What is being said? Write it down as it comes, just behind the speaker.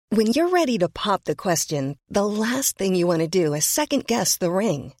When you're ready to pop the question, the last thing you want to do is second-guess the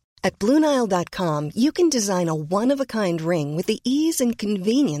ring. At BlueNile.com, you can design a one-of-a-kind ring with the ease and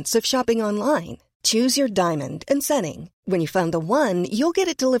convenience of shopping online. Choose your diamond and setting. When you find the one, you'll get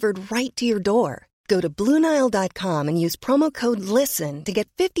it delivered right to your door. Go to BlueNile.com and use promo code LISTEN to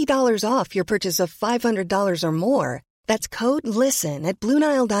get $50 off your purchase of $500 or more. That's code LISTEN at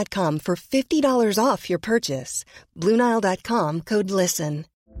BlueNile.com for $50 off your purchase. BlueNile.com, code LISTEN.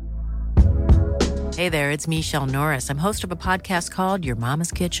 Hey there, it's Michelle Norris. I'm host of a podcast called Your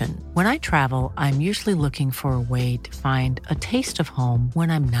Mama's Kitchen. When I travel, I'm usually looking for a way to find a taste of home when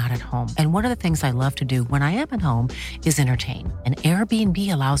I'm not at home. And one of the things I love to do when I am at home is entertain. And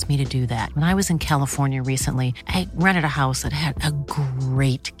Airbnb allows me to do that. When I was in California recently, I rented a house that had a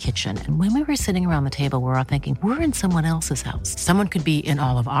great kitchen. And when we were sitting around the table, we were all thinking, we're in someone else's house. Someone could be in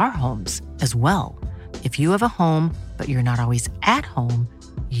all of our homes as well. If you have a home, but you're not always at home,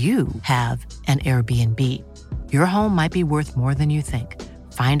 you have an Airbnb. Your home might be worth more than you think.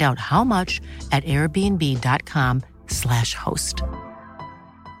 Find out how much at airbnb.com/host.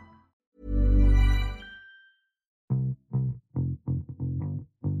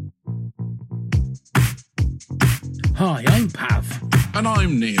 Hi, I'm Pav. And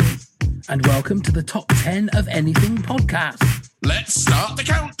I'm Neil. And welcome to the Top 10 of Anything podcast. Let's start the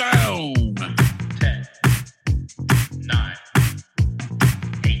countdown. 10, 9,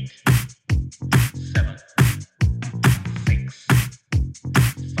 8, 7, 6,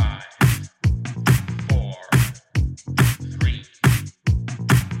 5, 4, 3,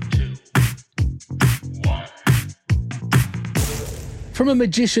 2, 1. From a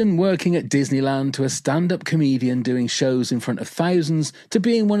magician working at Disneyland to a stand-up comedian doing shows in front of thousands to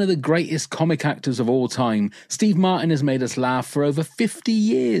being one of the greatest comic actors of all time, Steve Martin has made us laugh for over 50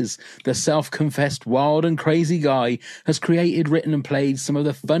 years. The self-confessed wild and crazy guy has created, written and played some of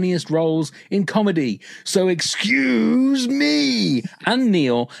the funniest roles in comedy. So excuse me and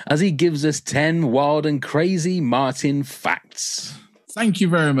Neil as he gives us 10 wild and crazy Martin facts. Thank you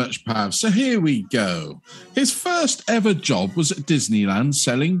very much, Pav. So here we go. His first ever job was at Disneyland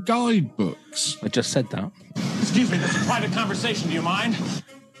selling guidebooks. I just said that. Excuse me, this is a private conversation. Do you mind?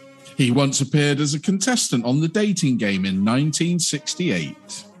 He once appeared as a contestant on The Dating Game in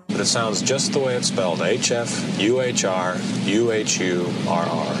 1968. But it sounds just the way it's spelled. HFUHURRR.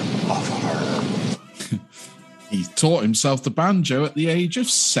 He taught himself the banjo at the age of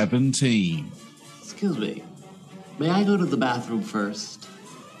 17. Excuse me. May I go to the bathroom first?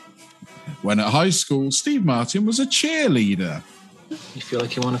 When at high school, Steve Martin was a cheerleader. You feel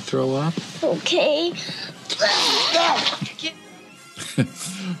like you want to throw up? Okay.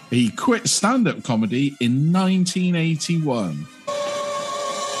 He quit stand-up comedy in 1981.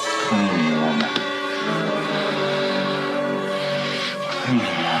 Clean woman.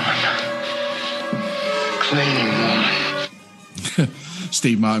 Clean woman.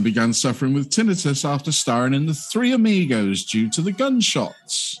 Steve Martin began suffering with tinnitus after starring in The Three Amigos due to the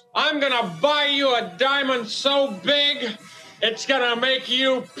gunshots. I'm gonna buy you a diamond so big, it's gonna make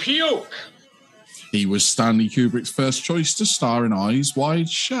you puke. He was Stanley Kubrick's first choice to star in Eyes Wide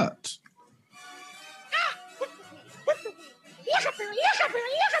Shut.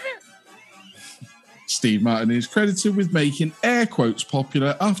 Steve Martin is credited with making air quotes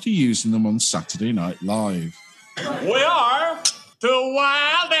popular after using them on Saturday Night Live. We are two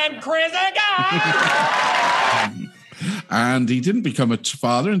wild and crazy guys. And he didn't become a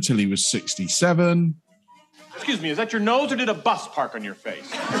father until he was 67. Excuse me, is that your nose or did a bus park on your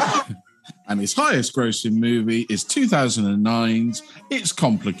face? And his highest grossing movie is 2009's It's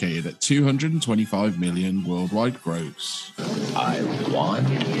Complicated at 225 million worldwide gross. I want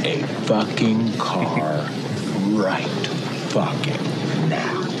a fucking car right fucking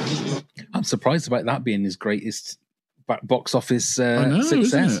now. I'm surprised about that being his greatest box office success.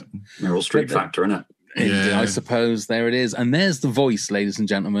 Isn't it? Meryl Streep factor, isn't it? Yeah. I suppose there it is. And there's the voice, ladies and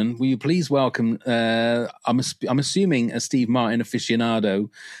gentlemen. Will you please welcome, I'm assuming a Steve Martin aficionado.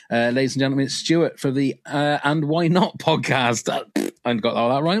 Ladies and gentlemen, it's Stuart for the And Why Not podcast. I got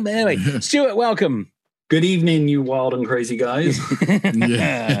all that right. But anyway, Stuart, welcome. Good evening, you wild and crazy guys.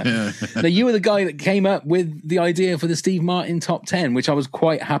 Yeah. Now, you were the guy that came up with the idea for the Steve Martin top 10, which I was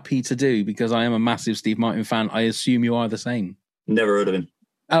quite happy to do because I am a massive Steve Martin fan. I assume you are the same. Never heard of him.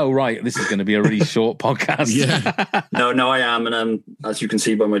 Oh, right. This is going to be a really short podcast. Yeah. No, I am. And as you can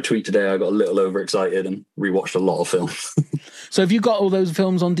see by my tweet today, I got a little overexcited and rewatched a lot of films. So have you got all those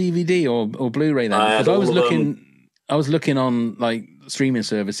films on DVD or Blu-ray then? Because I was looking on like streaming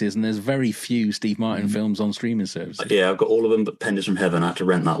services and there's very few Steve Martin films on streaming services. Yeah, I've got all of them but Penders from Heaven. I had to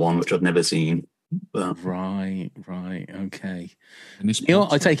rent that one, which I've never seen. But Right. Okay. And it's Neil,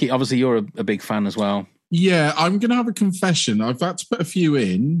 I take it, obviously, you're a big fan as well. Yeah, I'm going to have a confession. I've had to put a few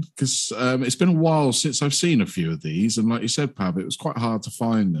in because it's been a while since I've seen a few of these. And like you said, Pav, it was quite hard to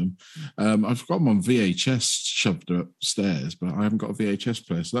find them. I've got them on VHS shoved upstairs, but I haven't got a VHS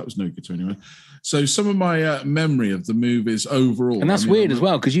player, so that was no good to anyone. So some of my memory of the movies overall. And that's weird as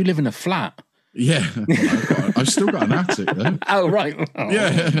well, because you live in a flat. Yeah. I've still got an attic, though. Oh, right. Oh.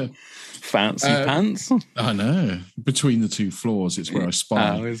 Yeah. Fancy pants. I know. Between the two floors, it's where I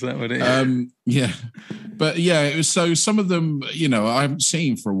spy. Oh, is that what it is? Yeah. But yeah, it was so some of them, I haven't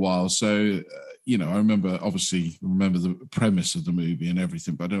seen for a while. So, I remember the premise of the movie and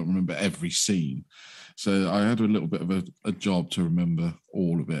everything, but I don't remember every scene. So I had a little bit of a job to remember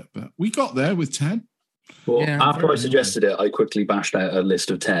all of it. But we got there with 10. Well, after I suggested it, I quickly bashed out a list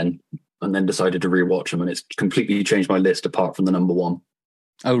of 10 and then decided to rewatch them. And it's completely changed my list apart from the number one.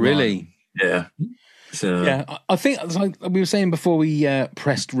 Oh, really? Yeah. So yeah, I think, like we were saying before we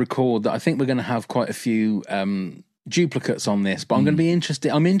pressed record, that I think we're going to have quite a few duplicates on this. But I'm going to be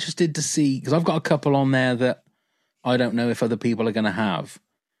interested. I'm interested to see, because I've got a couple on there that I don't know if other people are going to have.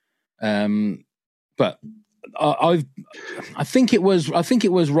 But I think it was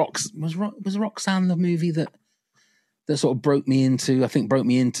Roxanne the movie that sort of broke me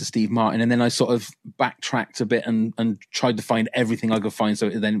into Steve Martin, and then I sort of backtracked a bit and tried to find everything I could find. So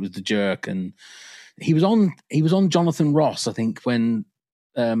then it was The Jerk, and he was on Jonathan Ross, I think, when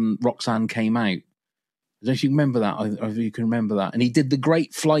Roxanne came out. I don't know if you remember that, or if you can remember that. And he did The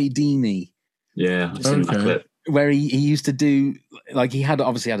Great Fly Dini. Yeah, I've seen that clip. Where he used to do, like, he had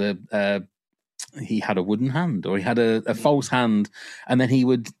a wooden hand, or he had a false hand, and then he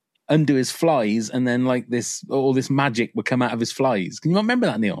would undo his flies, and then like all this magic would come out of his flies. Can you remember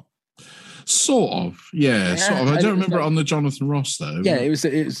that, Neil? Sort of, yeah. Sort of. I don't remember it on the Jonathan Ross though. Yeah, it was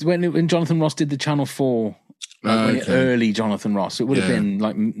when Jonathan Ross did the Channel 4, early Jonathan Ross. So it would have been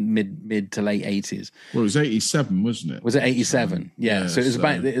like mid to late 80s. Well, it was 87, wasn't it? Was it 87? Yeah. So it was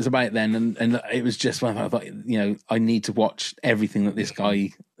about then, and it was just when I thought, I need to watch everything that this guy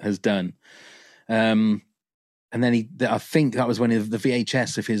has done. And then I think that was when the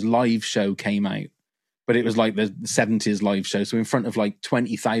VHS of his live show came out, but it was like the 70s live show. So in front of like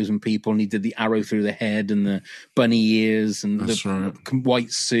 20,000 people, and he did the arrow through the head and the bunny ears and the white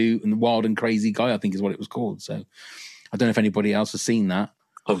suit and the Wild and Crazy Guy, I think is what it was called. So I don't know if anybody else has seen that.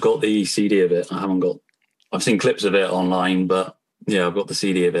 I've got the CD of it. I've seen clips of it online, but yeah, I've got the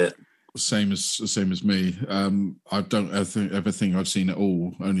CD of it. Same as me. I don't ever think I've seen it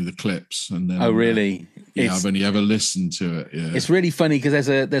all, only the clips. And then, oh, really? I've only ever listened to it. Yeah, it's really funny because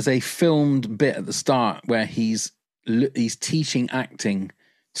there's a filmed bit at the start where he's teaching acting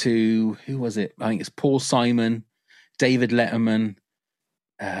to, who was it? I think it's Paul Simon, David Letterman.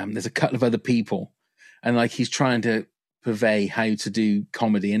 There's a couple of other people, and like he's trying to purvey how to do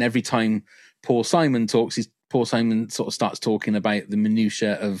comedy. And every time Paul Simon talks, Paul Simon sort of starts talking about the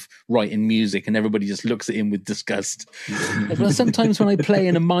minutiae of writing music, and everybody just looks at him with disgust. Well, sometimes when I play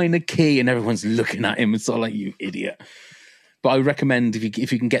in a minor key and everyone's looking at him, it's sort of like, you idiot. But I recommend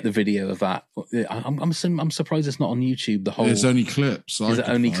if you can get the video of that. I'm surprised it's not on YouTube. There's only clips. Is it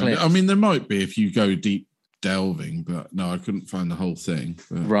only clips? I mean, there might be if you go deep delving, but no, I couldn't find the whole thing.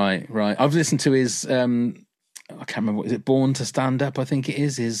 But. Right. I've listened to his. I can't remember. Is it Born to Stand Up? I think it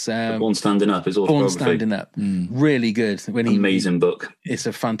is. His Born Standing Up is Born Standing Up. Really good. Amazing book. It's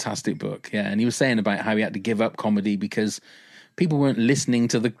a fantastic book. Yeah, and he was saying about how he had to give up comedy because people weren't listening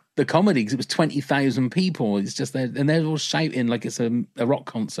to the comedy because it was 20,000 people. It's just and they're all shouting like it's a rock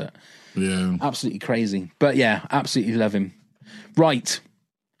concert. Yeah, absolutely crazy. But yeah, absolutely love him. Right,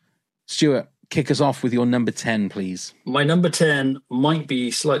 Stuart, kick us off with your number 10, please. My number 10 might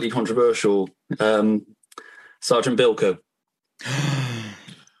be slightly controversial. Sergeant Bilko.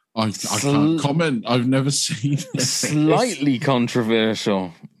 I can't comment. I've never seen it. Slightly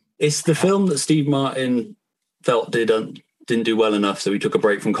controversial. It's the film that Steve Martin felt didn't do well enough, so he took a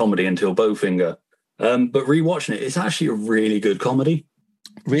break from comedy until Bowfinger. But rewatching it, it's actually a really good comedy.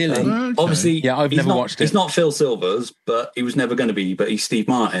 Really? Okay. Obviously, yeah, I've never watched it. He's not Phil Silvers, but he was never going to be. But he's Steve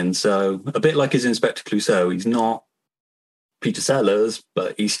Martin, so a bit like his Inspector Clouseau. He's not Peter Sellers,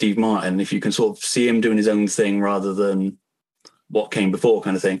 but he's Steve Martin. If you can sort of see him doing his own thing rather than what came before,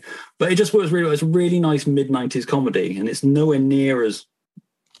 kind of thing. But it just works really well. It's a really nice mid-90s comedy, and it's nowhere near as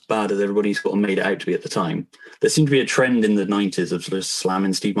bad as everybody sort of made it out to be at the time. There seemed to be a trend in the 90s of sort of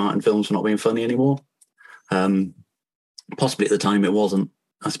slamming Steve Martin films for not being funny anymore. Possibly at the time it wasn't.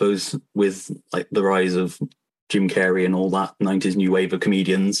 I suppose with like the rise of Jim Carrey and all that 90s new wave of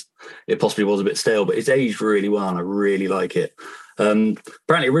comedians, it possibly was a bit stale, but it's aged really well and I really like it.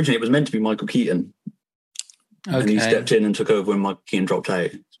 Apparently, originally it was meant to be Michael Keaton. And he stepped in and took over when Michael Keaton dropped out.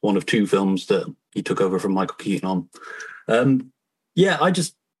 It's one of 2 films that he took over from Michael Keaton on. I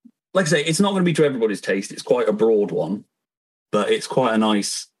just, like I say, it's not going to be to everybody's taste. It's quite a broad one, but it's quite a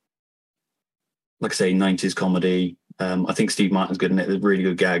nice, like I say, 90s comedy. I think Steve Martin's good in it. There's really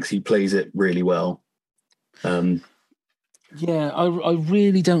good gags. He plays it really well. I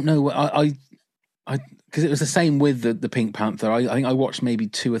really don't know. I because it was the same with the Pink Panther. I think I watched maybe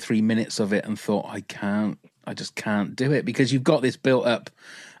 2 or 3 minutes of it and thought, I just can't do it, because you've got this built up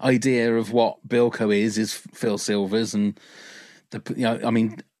idea of what Bilko is Phil Silvers, and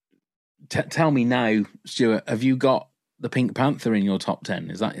tell me now, Stuart, have you got the Pink Panther in your top 10?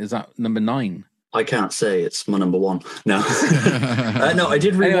 Is that number 9? I can't say it's my number 1. No, no, I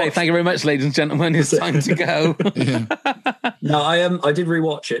did rewatch. Anyway, thank you very much, ladies and gentlemen. It's time to go. No, I did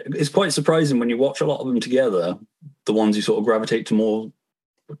rewatch it. It's quite surprising when you watch a lot of them together. The ones you sort of gravitate to more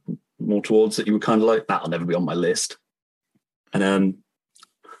towards, that you were kind of like, that'll never be on my list. And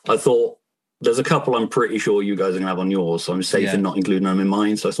I thought, there's a couple I'm pretty sure you guys are going to have on yours, so I'm safe in not including them in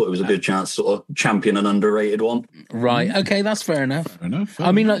mine. So I thought it was a good chance to sort of champion an underrated one. Right. Okay, that's fair enough.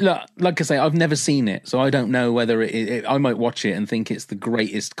 I mean, like I say, I've never seen it, so I don't know whether I might watch it and think it's the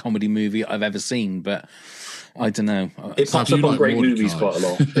greatest comedy movie I've ever seen, but I don't know. It pops up on great movies quite a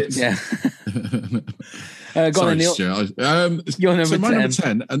lot. Yeah. Sorry, Stuart. You're number 10. My number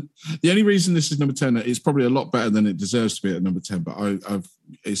 10, and the only reason this is number 10, it's probably a lot better than it deserves to be at number 10, but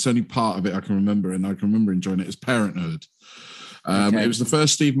it's only part of it I can remember, and I can remember enjoying it, is Parenthood. It was the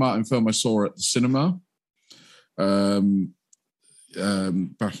first Steve Martin film I saw at the cinema back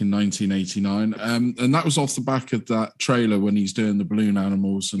in 1989, and that was off the back of that trailer when he's doing the balloon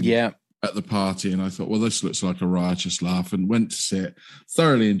animals and at the party, and I thought, well, this looks like a riotous laugh, and went to see it,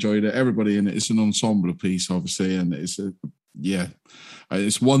 thoroughly enjoyed it. Everybody in it, it's an ensemble piece, obviously, and it's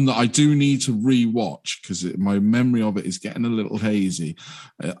one that I do need to re-watch, because my memory of it is getting a little hazy.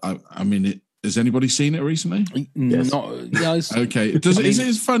 I mean, has anybody seen it recently? Yes. Okay. Is it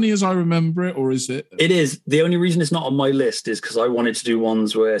as funny as I remember it, or is it? It is. The only reason it's not on my list is because I wanted to do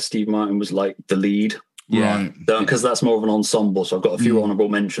ones where Steve Martin was like the lead. Right. Because that's more of an ensemble. So I've got a few honourable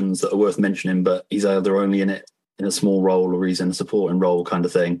mentions that are worth mentioning, but he's either only in it in a small role or he's in a supporting role kind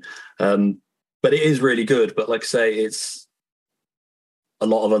of thing. But it is really good. But like I say, it's a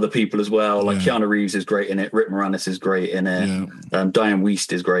lot of other people as well. Like Keanu Reeves is great in it. Rick Moranis is great in it. Diane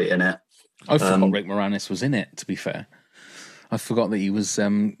Wiest is great in it. I forgot Rick Moranis was in it, to be fair. I forgot that he was,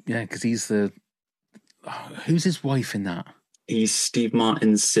 because he's who's his wife in that? He's Steve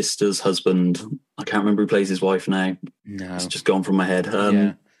Martin's sister's husband. I can't remember who plays his wife now. No. It's just gone from my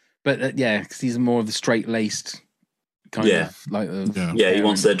head. But because he's more of the straight-laced kind of. Like he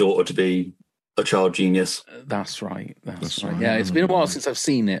wants their daughter to be a child genius. That's right. That's right. Yeah, it's been a while since I've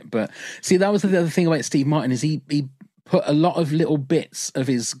seen it. But see, that was the other thing about Steve Martin, is he put a lot of little bits of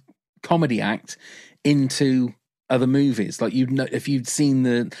his comedy act into other movies. Like, if you'd seen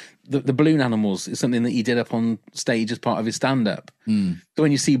the balloon animals, is something that he did up on stage as part of his stand-up. So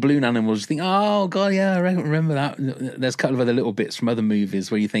when you see balloon animals, you think, oh god, yeah, I remember that. There's a couple of other little bits from other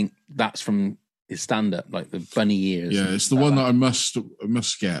movies where you think that's from his stand-up, like the bunny ears. Yeah, it's the one that I must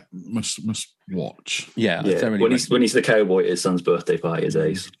watch. Yeah. When he's the cowboy at his son's birthday party, is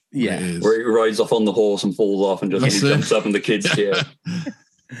ace. Yeah, where he rides off on the horse and falls off and just jumps up and the kids cheer.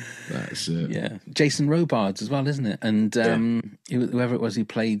 That's it. Yeah, Jason Robards as well, isn't it? And whoever it was who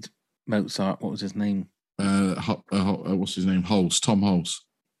played Mozart, what was his name? What's his name? Tom Hulse.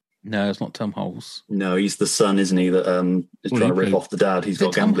 No, it's not Tom Hulse. No, he's the son, isn't he? That is trying to rip off the dad. He's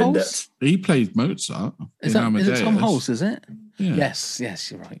got gambling debts. He played Mozart. Is it Tom Hulse? Is it? Yeah. Yes,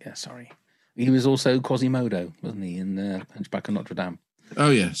 you're right. Yeah, sorry. He was also Quasimodo, wasn't he, in Hunchback of Notre Dame? Oh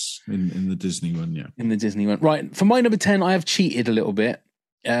yes, in the Disney one. Yeah, in the Disney one. Right. For my number 10, I have cheated a little bit.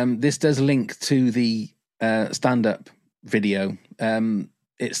 This does link to the stand-up video.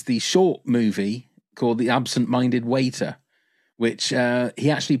 It's the short movie called The Absent-Minded Waiter, which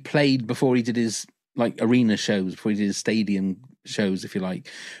he actually played before he did his arena shows, before he did his stadium shows, if you like.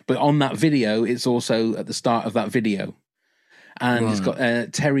 But on that video, it's also at the start of that video. And It's got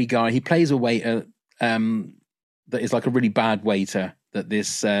Terry Guy. He plays a waiter that is like a really bad waiter that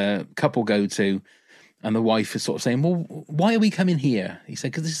this couple go to. And the wife is sort of saying, well, why are we coming here? He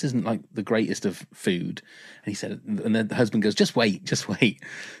said, because this isn't like the greatest of food. And he said, and the husband goes, just wait.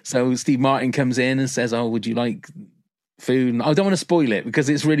 So Steve Martin comes in and says, oh, would you like food? And I don't want to spoil it because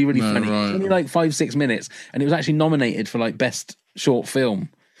it's really, really funny. Right. It's only like 5-6 minutes. And it was actually nominated for best short film.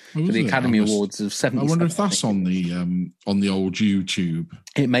 Oh, for the is it? Academy I must- Awards of 70. I wonder if that's on the old YouTube.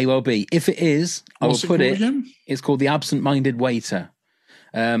 It may well be. If it is, I will What's it put called it. again? It's called The Absent-Minded Waiter.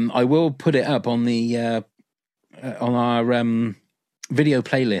 I will put it up on the on our video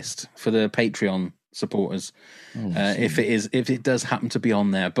playlist for the Patreon supporters. If it does happen to be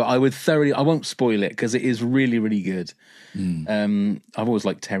on there, but I won't spoil it because it is really, really good. I've always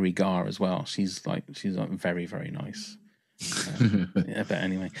liked Terry Garr as well. She's very, very nice. Yeah, but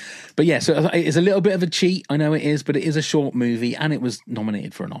anyway, so it's a little bit of a cheat. I know it is, but it is a short movie, and it was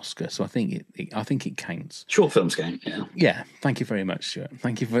nominated for an Oscar, so I think it counts. Short films count, yeah. Yeah, thank you very much, Stuart.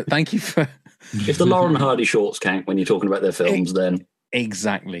 Thank you for. If the Lauren Hardy shorts count when you're talking about their films, then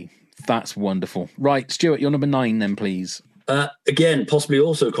exactly, that's wonderful. Right, Stuart, you're number 9, then, please. Again, possibly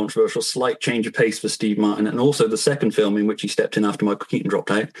also controversial, slight change of pace for Steve Martin, and also the second film in which he stepped in after Michael Keaton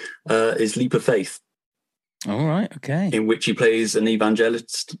dropped out is Leap of Faith. All right, okay. In which he plays an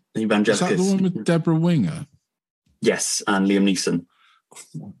evangelist. Is that the one with Deborah Winger? Yes, and Liam Neeson,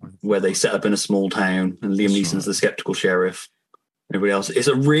 where they set up in a small town, and Liam Neeson's the skeptical sheriff. Everybody else. It's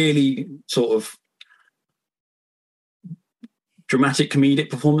a really sort of dramatic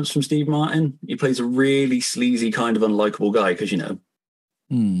comedic performance from Steve Martin. He plays a really sleazy kind of unlikable guy because,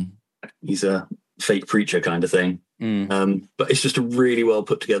 he's a fake preacher kind of thing. But it's just a really well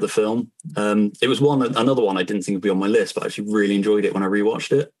put together film. It was another one I didn't think would be on my list, but I actually really enjoyed it when I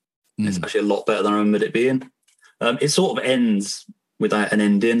rewatched it. It's actually a lot better than I remembered it being. It sort of ends without an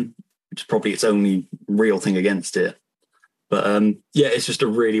ending, which is probably its only real thing against it. But it's just a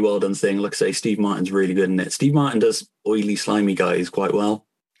really well done thing. Like I say, Steve Martin's really good in it. Steve Martin does oily, slimy guys quite well.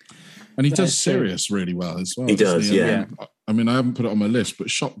 And he does serious really well as well. He does, yeah. I mean, I haven't put it on my list, but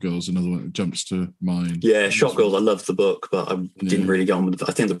Shop Girl's another one that jumps to mind. Yeah, Shop Girl, I loved the book, but I didn't really get on with it.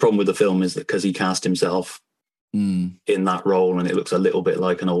 I think the problem with the film is that because he cast himself in that role, and it looks a little bit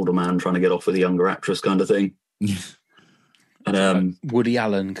like an older man trying to get off with a younger actress kind of thing. And Woody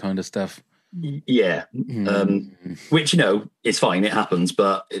Allen kind of stuff. Yeah. Which, it's fine, it happens,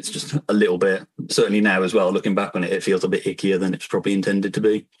 but it's just a little bit, certainly now as well, looking back on it, it feels a bit ickier than it's probably intended to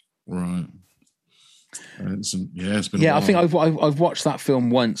be. Right. It's been a while. I think I've watched that film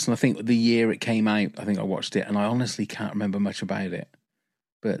once, and I think the year it came out, I think I watched it, and I honestly can't remember much about it.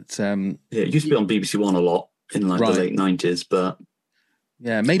 But it used to be on BBC One a lot in the late 90s, but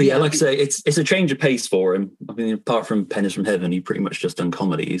maybe. But like I say, it's a change of pace for him. I mean, apart from Pennies from Heaven, he pretty much just done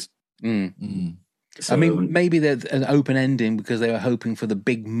comedies. So, I mean, maybe there's an open ending because they were hoping for the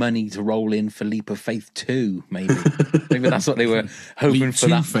big money to roll in for Leap of Faith 2, maybe. Maybe that's what they were hoping Leap for.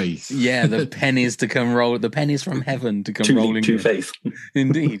 That Faith. Yeah, the pennies to come roll, the pennies from heaven to come rolling. To Faith.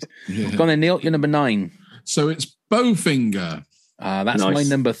 Indeed. Go on then, Neil, you're number 9. So it's Bowfinger. That's my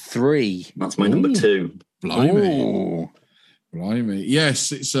number 3. That's my number 2. Blimey.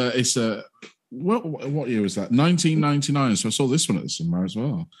 Yes, it's a what year was that? 1999. So I saw this one at the cinema as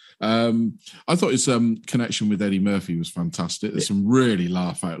well. I thought his connection with Eddie Murphy was fantastic. There's some really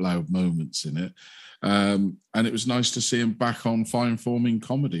laugh out loud moments in it. And it was nice to see him back on fine forming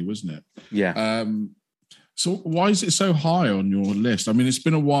comedy, wasn't it? Yeah. So why is it so high on your list? I mean, it's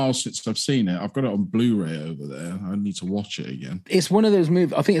been a while since I've seen it. I've got it on Blu-ray over there. I need to watch it again. It's one of those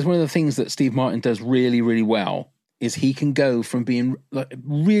movies. I think it's one of the things that Steve Martin does really, really well. Is he can go from being like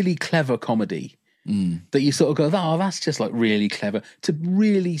really clever comedy that you sort of go, oh, that's just like really clever, to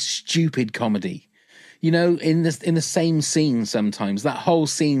really stupid comedy. In the same scene sometimes. That whole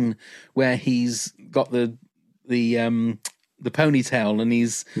scene where he's got the ponytail and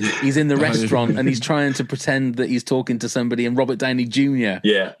he's in the restaurant and he's trying to pretend that he's talking to somebody, and Robert Downey Jr.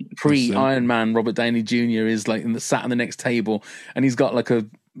 Pre-Iron Man Robert Downey Jr. is like sat on the next table, and he's got like a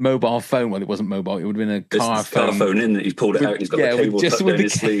mobile phone. Well, it wasn't mobile, it would have been a car phone. Car phone in that he's pulled it out and he's got the cable tucked down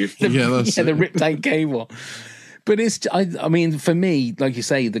his sleeve. The ripped out cable. But it's, I mean, for me, like you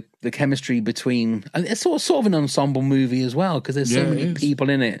say, the chemistry between, and it's sort of an ensemble movie as well, because there's so many people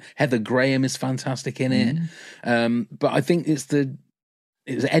in it. Heather Graham is fantastic in it. But I think it's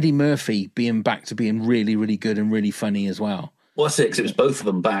Eddie Murphy being back to being really, really good and really funny as well. Well, that's it, because it was both of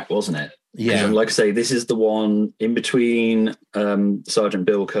them back, wasn't it? Yeah. And like I say, this is the one in between Sergeant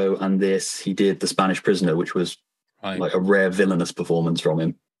Bilko and this. He did The Spanish Prisoner, which was like a rare villainous performance from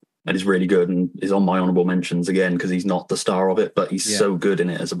him. And is really good and is on my honourable mentions again because he's not the star of it, but he's so good in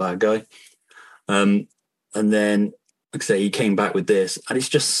it as a bad guy. And then, like I say, he came back with this, and it's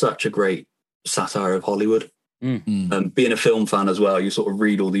just such a great satire of Hollywood. Being a film fan as well, you sort of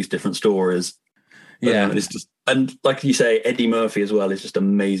read all these different stories. And it's just, and like you say, Eddie Murphy as well is just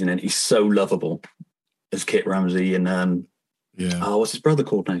amazing, and he's so lovable as Kit Ramsey. And what's his brother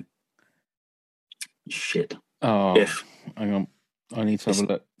called now? Shit. Oh, Biff. Hang on. I need to have a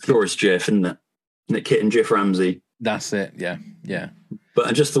look. Glorious Jiff, isn't it? Nick Kit and Jiff Ramsey. That's it. Yeah.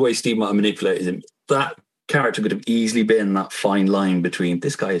 But just the way Steve Martin manipulated him, that character could have easily been that fine line between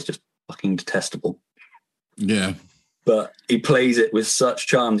this guy is just fucking detestable. Yeah. But he plays it with such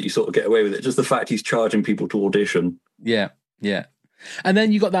charm that you sort of get away with it. Just the fact he's charging people to audition. Yeah. And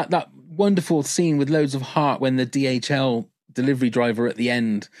then you got that wonderful scene with loads of heart when the DHL delivery driver at the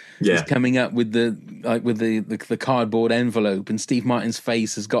end is coming up with the cardboard envelope, and Steve Martin's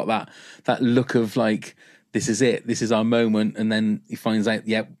face has got that look of like, this is it, this is our moment, and then he finds out,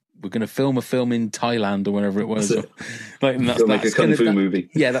 we're going to film a film in Thailand or wherever it was. That's like a kung fu movie.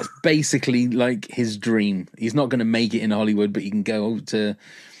 Yeah, that's basically like his dream. He's not going to make it in Hollywood, but he can go to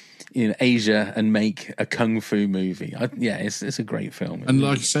Asia and make a kung fu movie. It's a great film. And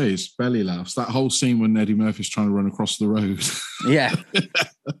like I say, it's belly laughs. That whole scene when Eddie Murphy's trying to run across the road. Yeah.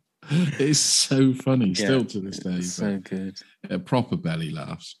 It's so funny still to this day. So good. Yeah, proper belly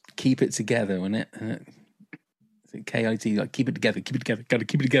laughs. Keep it together, wasn't it? KIT, like keep it together, gotta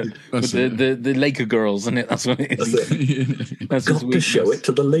keep it together. With the Laker girls, isn't it? That's what it is. That's got to show it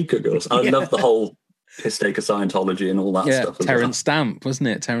to the Laker girls. I love the whole piss take of Scientology and all that stuff. Terrence Stamp, wasn't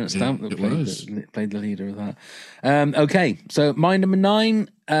it? Terrence Stamp that played the leader of that. Okay, so my number 9,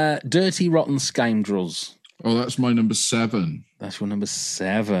 Dirty Rotten Scoundrels. Oh, that's my number 7. That's your number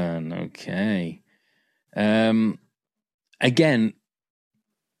 7. Okay. Again,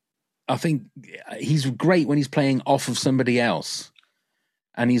 I think he's great when he's playing off of somebody else,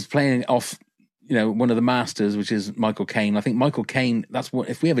 and he's playing off, one of the masters, which is Michael Caine. I think Michael Caine. That's what,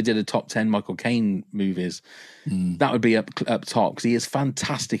 if we ever did a top 10 Michael Caine movies, that would be up top, because he is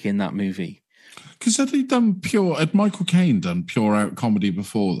fantastic in that movie. Because had Michael Caine done pure out comedy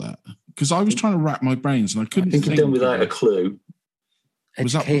before that? Because I was trying to rack my brains and I couldn't. I think he'd done Without a Clue.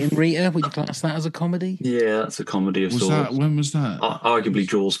 Educating Rita, would you class that as a comedy? Yeah, that's a comedy of sorts. When was that? Arguably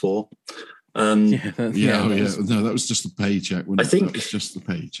Jaws 4. No, that was just the paycheck. I think that was just the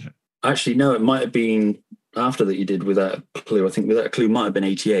paycheck. Actually, no, it might have been after that you did Without a Clue. I think Without a Clue might have been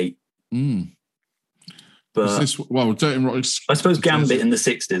 88. But Dirty Rotten. I suppose Gambit in the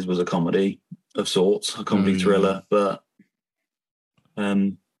 60s was a comedy of sorts, a comedy thriller. But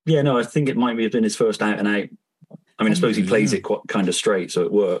I think it might have been his first out and out. I mean, I suppose he plays it quite kind of straight, so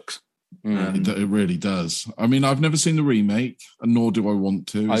it works. It really does. I mean, I've never seen the remake, and nor do I want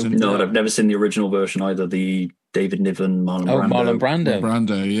to. I've never seen the original version either. The David Niven, Marlon Brando. Marlon Brando.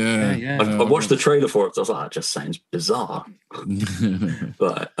 Brando, yeah. I watched the trailer for it, so I was like, that just sounds bizarre.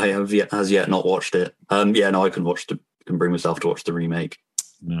 But I have as yet not watched it. I can bring myself to watch the remake.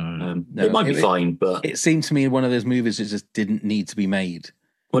 No. It might be fine, but it seemed to me one of those movies that just didn't need to be made.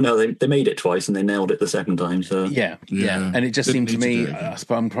 Well, no, they made it twice and they nailed it the second time. So yeah. And it just seemed to me,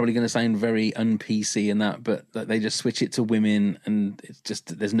 I'm probably going to sound very un-PC in that, but they just switch it to women, and it's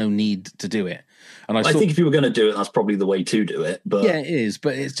just there's no need to do it. And I think if you were going to do it, that's probably the way to do it. But it is.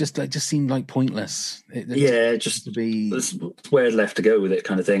 But it just seemed like pointless. Just to be where left to go with it,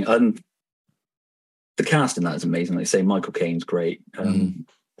 kind of thing. And the cast in that is amazing. Like I say, Michael Caine's great. Glenn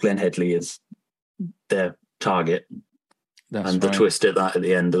Headley is their target. The twist at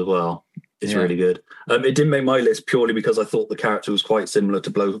the end as well is really good. It didn't make my list purely because I thought the character was quite similar to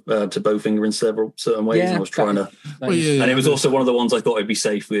Bowfinger in certain ways. And I was trying to, and it was also one of the ones I thought I'd be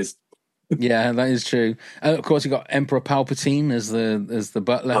safe with. Yeah, that is true. Of course, you got Emperor Palpatine as the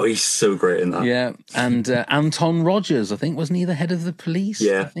butler. Oh, he's so great in that. Yeah, and Anton Rogers, I think, wasn't he the head of the police?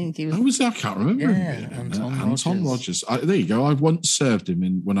 Yeah, I think he was. Who was that? I can't remember. Yeah, Anton Rogers. There you go. I once served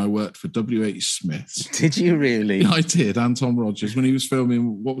him when I worked for W.H. Smith's. Did you really? I did. Anton Rogers, when he was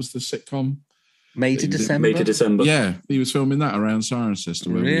filming, what was the sitcom? May to December. Yeah, he was filming that around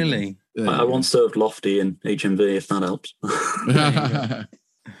Cirencester. Really? I once served Lofty in HMV, if that helps.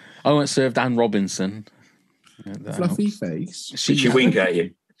 I once served Anne Robinson. Fluffy face. Did she wink at you?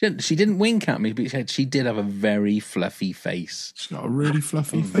 She didn't wink at me, but she did have a very fluffy face. She's got a really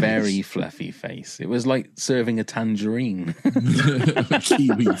fluffy face. Very fluffy face. It was like serving a tangerine.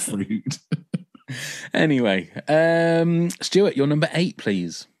 Kiwi fruit. Anyway, Stuart, your number 8,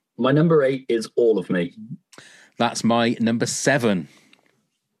 please. My number 8 is All of Me. That's my number 7.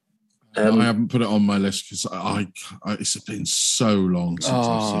 I haven't put it on my list because it's been so long since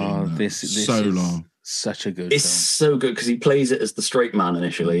I've seen that. This so is long. Such a good It's film. so good because he plays it as the straight man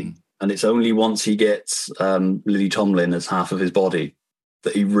initially, and it's only once he gets Lily Tomlin as half of his body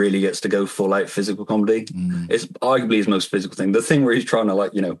that he really gets to go full out physical comedy. It's arguably his most physical thing. The thing where he's trying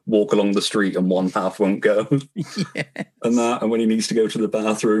to walk along the street and one half won't go. And when he needs to go to the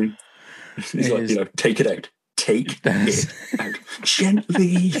bathroom, he's take it out. Take it out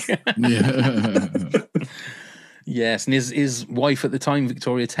gently. Yes, and his wife at the time,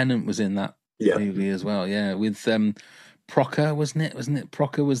 Victoria Tennant, was in that movie as well. Yeah, with Proctor, wasn't it? Wasn't it?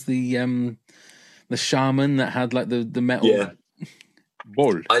 Proctor was the shaman that had like the metal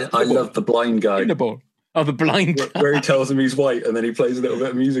ball. I love the blind guy. In the ball. Oh, the blind guy. Where he tells him he's white, and then he plays a little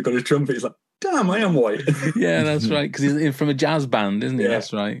bit of music on his trumpet. He's like, "Damn, I am white." Yeah, that's right. Because he's from a jazz band, isn't he? Yeah.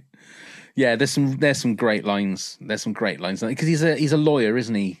 That's right. Yeah, there's some great lines. There's some great lines because he's a lawyer,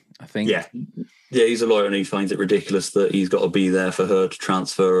 isn't he? I think. Yeah, he's a lawyer, and he finds it ridiculous that he's got to be there for her to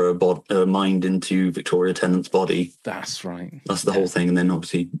transfer her mind into Victoria Tennant's body. That's right. That's the whole thing, and then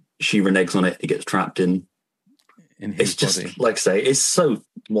obviously she reneges on it. He gets trapped in his it's body. Just like I say, it's so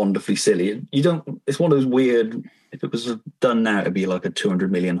wonderfully silly. It's one of those weird. If it was done now, it'd be like a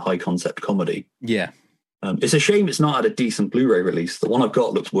 200 million high concept comedy. Yeah. It's a shame it's not had a decent Blu-ray release. The one I've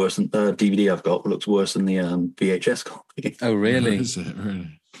got looks worse than DVD I've got looks worse than the VHS copy. Oh, really? Is it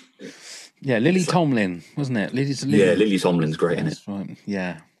really? Yeah, Lily Tomlin, wasn't it? Lily Tomlin's great in it. Right.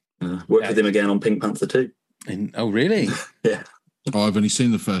 Yeah. Worked with him again on Pink Panther 2. Oh, really? Yeah. Oh, I've only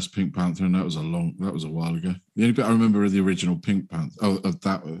seen the first Pink Panther, and that was a while ago. The only bit I remember of the original Pink Panther,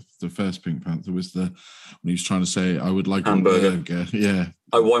 the first Pink Panther was when he was trying to say, "I would like hamburger." A burger. Yeah,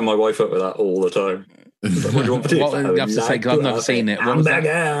 I wind my wife up with that all the time. Like, what do you want for tea? What you have to say, because I've never seen it.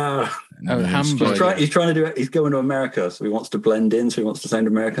 Hamburger. Hamburger. He's trying to do it. He's going to America, so he wants to blend in. So he wants to sound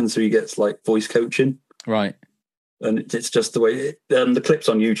American. So he gets like voice coaching. Right. And it's just the way the clips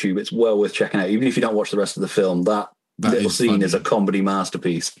on YouTube. It's well worth checking out, even if you don't watch the rest of the film. That little scene is a comedy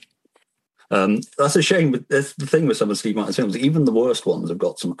masterpiece. That's a shame, but that's the thing with some of Steve Martin's films. Even the worst ones have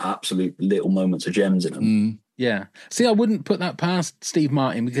got some absolute little moments of gems in them. Yeah. See, I wouldn't put that past Steve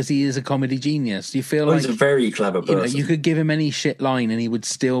Martin because he is a comedy genius. You feel like he's a very clever person. You could give him any shit line and he would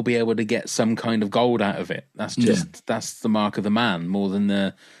still be able to get some kind of gold out of it. That's that's the mark of the man more than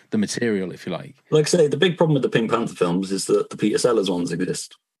the material, if you like. Like I say, the big problem with the Pink Panther films is that the Peter Sellers ones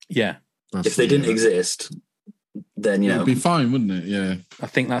exist. Yeah. If they didn't exist, then it'd be fine, wouldn't it? Yeah. I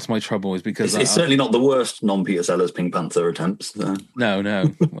think that's my trouble is because it's certainly not the worst non-Peter Sellers Pink Panther attempts. No.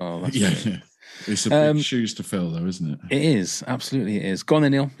 Well, that's yeah. It's a big shoes to fill, though, isn't it? It is. Absolutely it is. Go on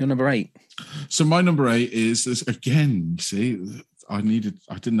then, Neil. You're number 8. So my number 8 is again, see, I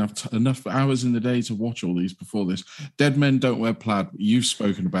didn't have enough hours in the day to watch all these before this. Dead Men Don't Wear Plaid. You've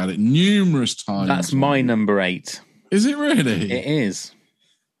spoken about it numerous times. That's my number 8. Is it really? It is.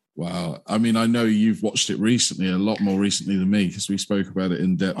 Wow. I mean, I know you've watched it recently, a lot more recently than me, because we spoke about it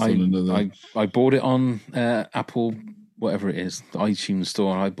in depth on another. I bought it on Apple, whatever it is, the iTunes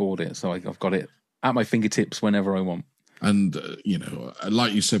store. I bought it, so I've got it at my fingertips whenever I want. And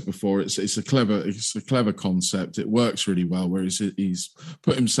like you said before, it's a clever concept. It works really well. Whereas he's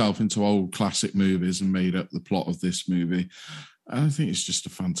put himself into old classic movies and made up the plot of this movie. I think it's just a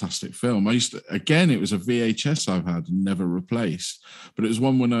fantastic film. It was a VHS I've had and never replaced, but it was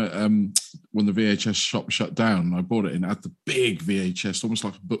one when the VHS shop shut down. I bought it and had the big VHS, almost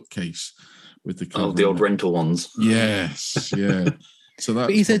like a bookcase with the cover. Oh, the old rental ones. Yes, yeah. So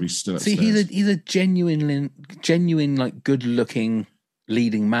that's probably still upstairs. He's a genuine, like good-looking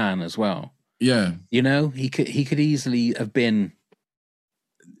leading man as well. Yeah, he could easily have been.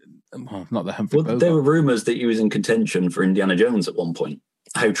 Well, not the Humphrey Bogart. There were rumours that he was in contention for Indiana Jones at one point.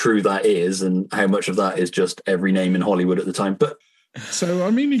 How true that is, and how much of that is just every name in Hollywood at the time. But so,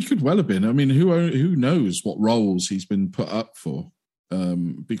 I mean, he could well have been. I mean, who knows what roles he's been put up for?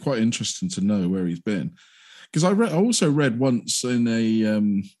 Be quite interesting to know where he's been. Because I also read once in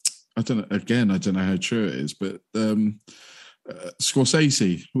a, I don't know how true it is, but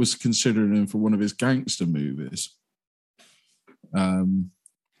Scorsese was considering him for one of his gangster movies.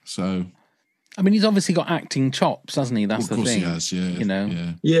 So, I mean, he's obviously got acting chops, hasn't he? That's the thing. Of course he has,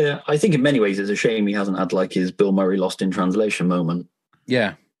 yeah. Yeah, I think in many ways it's a shame he hasn't had like his Bill Murray Lost in Translation moment.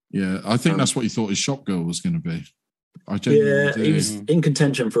 Yeah. Yeah, I think that's what he thought his Shop Girl was going to be. He was in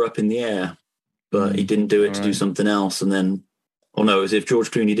contention for Up in the Air, but he didn't do it to do something else. And then, as if George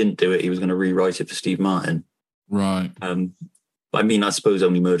Clooney didn't do it, he was going to rewrite it for Steve Martin. Right. I mean, I suppose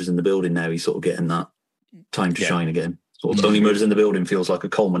Only Murders in the Building now, he's sort of getting that time to shine again. Only Murders in the Building feels like a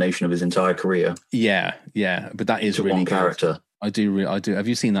culmination of his entire career. Yeah, but that is really one good. Character. I do. Have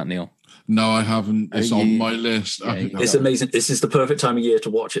you seen that, Neil? No, I haven't. It's on my list. Yeah, it's amazing. This is the perfect time of year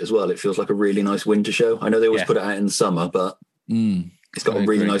to watch it as well. It feels like a really nice winter show. I know they always put it out in the summer, but it's got a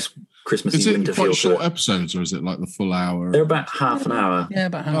really nice Christmassy winter feel. Is it quite short episodes, or is it like the full hour? They're about half an hour. Yeah,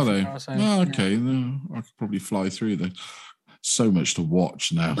 about half an hour. So, okay. No, I could probably fly through them. So much to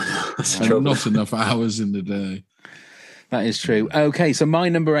watch now. And not enough hours in the day. That is true. Okay, so my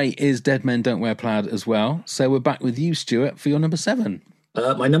number 8 is Dead Men Don't Wear Plaid as well. So we're back with you, Stuart, for your number 7.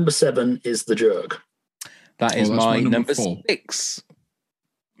 My number 7 is The Jerk. That is that's my number 4. 6.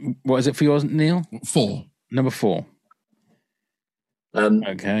 What is it for yours, Neil? 4. Number 4.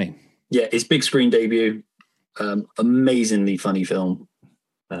 Okay. Yeah, his big screen debut. Amazingly funny film.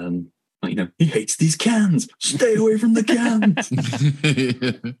 He hates these cans. Stay away from the cans.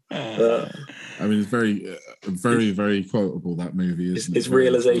 I mean, it's very, very, very quotable, that movie, isn't it? His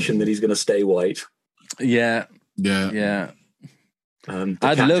realization that he's going to stay white. Yeah. Yeah. Yeah.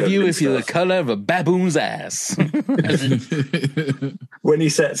 I'd love you if you're the colour of a baboon's ass. When he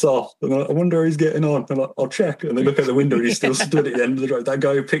sets off, and I wonder how he's getting on. I'm like, I'll check. And they look out the window and he's still stood at the end of the drive. That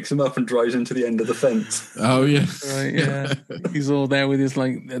guy who picks him up and drives him to the end of the fence. Oh, yeah. Right, yeah. He's all there with his,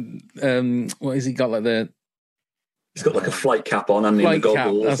 like, what has he got, like the... He's got like a flight cap on and the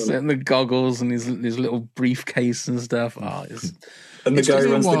goggles. That's it, and the goggles and his little briefcase and stuff. Oh, and the guy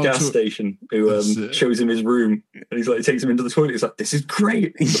who runs the gas station who shows him his room, and he's like, takes him into the toilet. He's like, "This is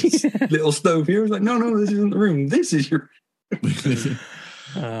great." Little stove here. He's like, "No, this isn't the room. This is your."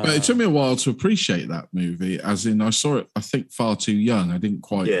 But it took me a while to appreciate that movie. As in, I saw it, I think, far too young. I didn't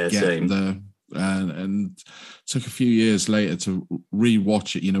quite get the. And took a few years later to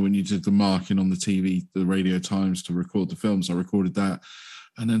re-watch it. You know, when you did the marking on the TV, the Radio Times to record the films, I recorded that,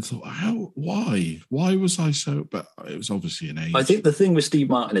 and then thought, why was I so? But it was obviously an age. I think the thing with Steve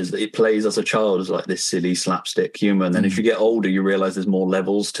Martin is that it plays as a child as like this silly slapstick humor, and then if you get older, you realize there's more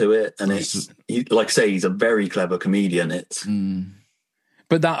levels to it, and like I say, he's a very clever comedian.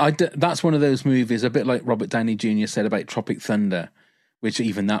 But that's one of those movies, a bit like Robert Downey Jr. said about Tropic Thunder, which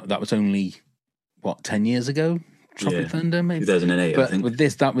even that was only. 10 years ago? Tropic Thunder, maybe 2008. But I think.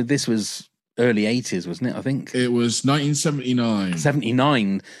 with this was early 80s, wasn't it? I think it was 1979.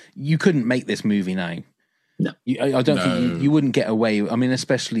 79. You couldn't make this movie now. No, I don't think you wouldn't get away. I mean,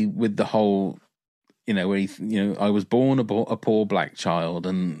 especially with the whole, where I was born a poor black child,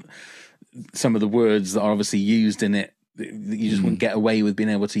 and some of the words that are obviously used in it, you just wouldn't get away with being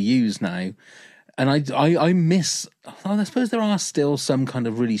able to use now. And I miss. I suppose there are still some kind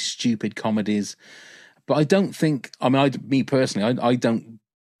of really stupid comedies, but I don't think. I mean, me personally, I don't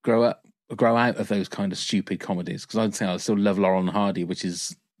grow out of those kind of stupid comedies, because I'd say I still love Laurel and Hardy, which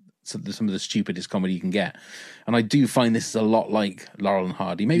is some of the stupidest comedy you can get. And I do find this is a lot like Laurel and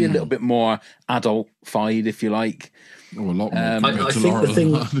Hardy, maybe a little bit more adult-fied, if you like. Oh, a lot more. I think the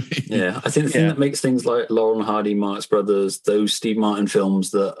thing that makes things like Laurel and Hardy, Marx Brothers, those Steve Martin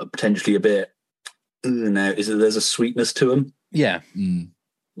films that are potentially a bit. Now is that there's a sweetness to him. Yeah.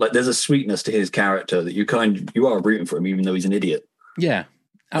 Like there's a sweetness to his character that you are rooting for him even though he's an idiot. Yeah,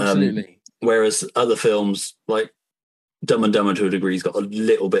 absolutely. Whereas other films like Dumb and Dumber to a degree has got a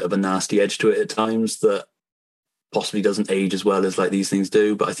little bit of a nasty edge to it at times that possibly doesn't age as well as like these things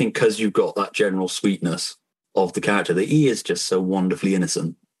do. But I think because you've got that general sweetness of the character, that he is just so wonderfully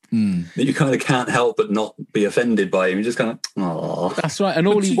innocent. That you kind of can't help but not be offended by him. You just kind of, oh, that's right. And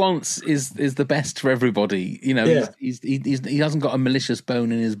all he wants is the best for everybody. He hasn't got a malicious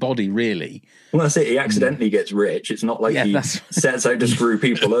bone in his body, really. Well, that's it. He accidentally gets rich. It's not like he sets out to screw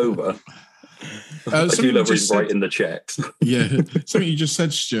people over. I do love he's writing the checks. Yeah, something you just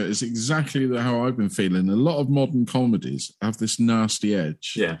said, Stuart, is exactly how I've been feeling. A lot of modern comedies have this nasty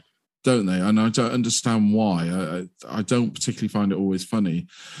edge. Yeah. Don't they? And I don't understand why. I don't particularly find it always funny.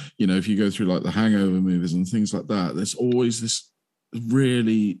 If you go through like the Hangover movies and things like that, there's always this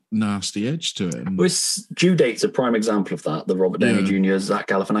really nasty edge to it. Due Date's a prime example of that. The Robert Downey Jr., Zach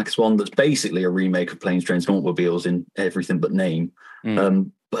Galifianakis one that's basically a remake of Planes, Trains, and Automobiles in everything but name.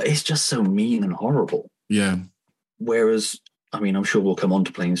 But it's just so mean and horrible. Yeah. Whereas, I mean, I'm sure we'll come on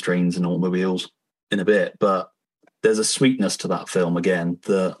to Planes, Trains, and Automobiles in a bit, but there's a sweetness to that film again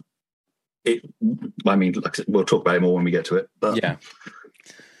that. Like I said, we'll talk about it more when we get to it. But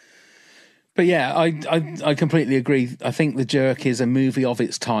yeah, I completely agree. I think The Jerk is a movie of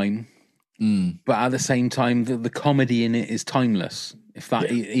its time, but at the same time, the comedy in it is timeless, if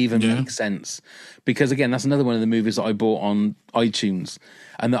that even makes sense. Because again, that's another one of the movies that I bought on iTunes,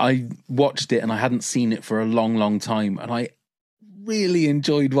 and I watched it, and I hadn't seen it for a long, long time, and I really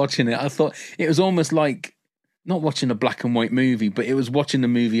enjoyed watching it. I thought it was almost like. Not watching a black and white movie, but it was watching a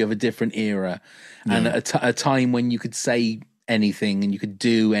movie of a different era and a time when you could say anything and you could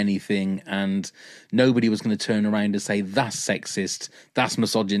do anything and nobody was going to turn around and say, that's sexist, that's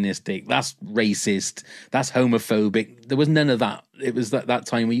misogynistic, that's racist, that's homophobic. There was none of that. It was that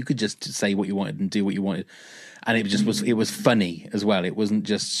time where you could just say what you wanted and do what you wanted. And it just was funny as well. It wasn't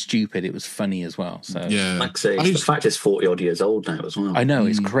just stupid, it was funny as well. So like I say, the fact it's 40 odd years old now as well. I know,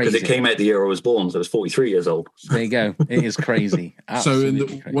 it's crazy. Because it came out the year I was born, so it was 43 years old. There you go. It is crazy. So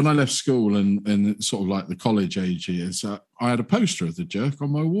when I left school and sort of like the college age years, I had a poster of The Jerk on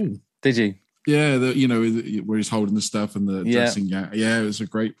my wall. Did you? Yeah, where he's holding the stuff and the dressing gown. Yeah, it was a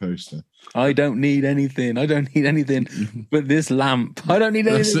great poster. I don't need anything. But this lamp. I don't need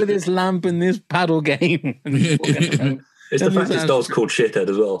anything but this lamp and this paddle game. It's the fact this dog's called Shithead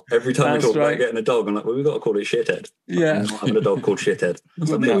as well. Every time we talk about getting a dog, I'm like, well, we've got to call it Shithead. Yeah. I'm not having a dog called Shithead.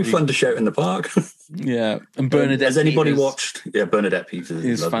 It's like, maybe fun to shout in the park. Yeah. And Bernadette has anybody watched? Yeah, Bernadette Peters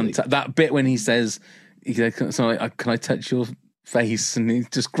is fantastic. That bit when he says, something like, can I touch your face? And he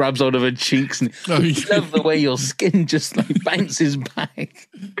just grabs hold of her cheeks. And I love the way your skin just like bounces back.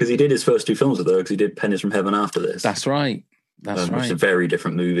 Because he did his first 2 films with her, because he did Pennies from Heaven after this. That's right. That's right. It's a very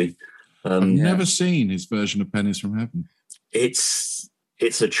different movie. I've never seen his version of Pennies from Heaven. It's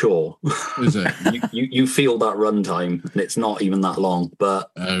a chore. Is it? you feel that runtime, and it's not even that long.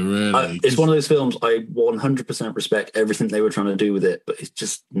 But really? It's one of those films I 100% respect everything they were trying to do with it, but it's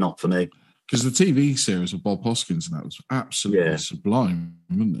just not for me. Because the TV series of Bob Hoskins and that was absolutely sublime,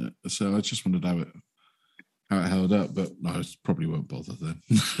 wasn't it? So I just wondered how it held up, but I probably won't bother then.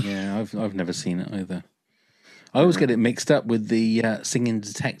 Yeah, I've never seen it either. I always get it mixed up with the Singing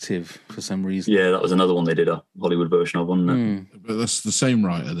Detective for some reason. Yeah, that was another one they did a Hollywood version of, wasn't it? But that's the same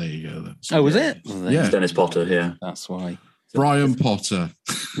writer. There you go. Oh, was it? Yeah, it's Dennis Potter. Yeah, that's why. Brian Potter,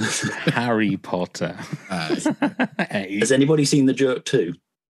 Harry Potter. Has anybody seen The Jerk 2?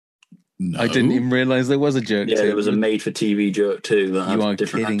 No, I didn't even realise there was a Jerk 2. Yeah, there was a made-for-TV Jerk 2 that had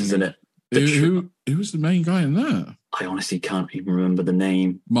different actors in it. Who was the main guy in that? I honestly can't even remember the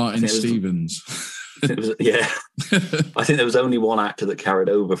name. Martin Stevens. I think there was only one actor that carried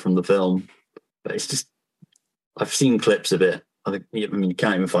over from the film, but it's just, I've seen clips of it. I mean, you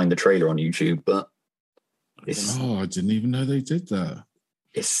can't even find the trailer on YouTube, but it's. Oh, I didn't even know they did that.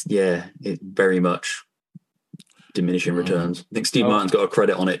 It's very much diminishing returns. I think Steve Martin's got a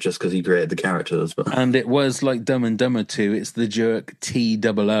credit on it just because he created the characters. But and it was like Dumb and Dumber 2. It's the Jerk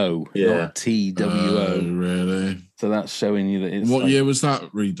TOO, not TWO. Oh, really? So that's showing you that it's. What year was that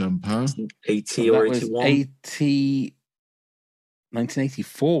redone, pal? 80 or 81?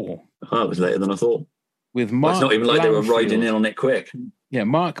 1984. Oh, it was later than I thought. With Mark. It's not even like they were riding in on it quick. Yeah,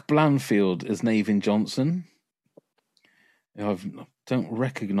 Mark Blanfield as Nathan Johnson. I don't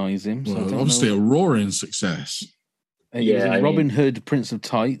recognise him. So well, obviously a roaring success. He was in Robin Hood, Prince of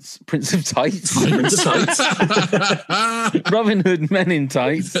Tights. Prince of Tights? Robin Hood, Men in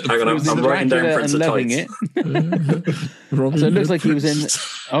Tights. I'm writing down Prince of Tights. So it looks like he was in...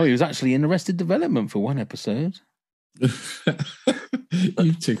 Oh, he was actually in Arrested Development for one episode. That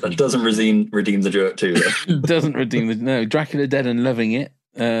doesn't redeem the Jerk 2, though. Doesn't redeem the... No, Dracula Dead and Loving It.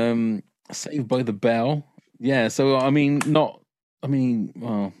 Saved by the Bell. Yeah, so, well,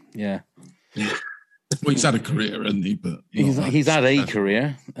 yeah. Well, he's had a career, hasn't he? But he's had a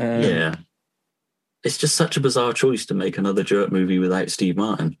career. Yeah. It's just such a bizarre choice to make another Jerk movie without Steve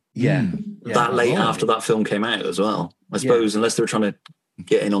Martin. Yeah. That late after that film came out as well. I suppose, unless they were trying to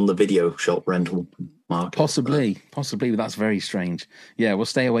get in on the video shop rental market. Possibly, but that's very strange. Yeah, we'll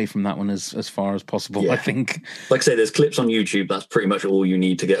stay away from that one as far as possible, I think. Like I say, there's clips on YouTube. That's pretty much all you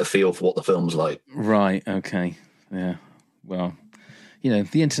need to get a feel for what the film's like. Right, okay. Yeah, well...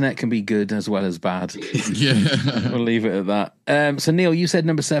 the internet can be good as well as bad. Yeah. We'll leave it at that. So, Neil, you said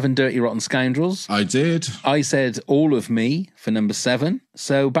number 7, Dirty Rotten Scoundrels. I did. I said All of Me for number 7.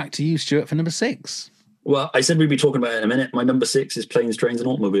 So, back to you, Stuart, for number 6. Well, I said we'd be talking about it in a minute. My number 6 is Planes, Trains and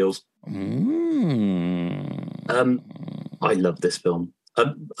Automobiles. I love this film.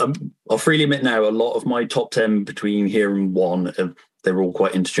 I'll freely admit now, a lot of my top 10 between here and 1, they're all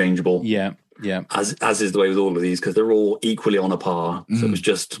quite interchangeable. Yeah. Yeah, as is the way with all of these, because they're all equally on a par. So it was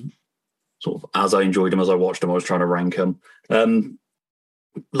just sort of as I enjoyed them, as I watched them, I was trying to rank them.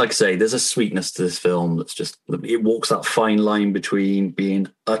 Like I say, there's a sweetness to this film that's just, it walks that fine line between being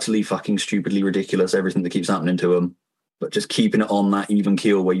utterly fucking stupidly ridiculous, everything that keeps happening to them, but just keeping it on that even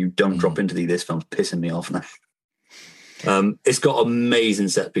keel where you don't drop into this film's pissing me off now. It's got amazing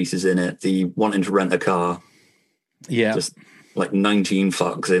set pieces in it. The wanting to rent a car. Yeah. Just like 19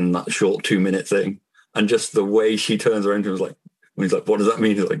 fucks in that short 2-minute thing, and just the way she turns around and was like, when he's like, what does that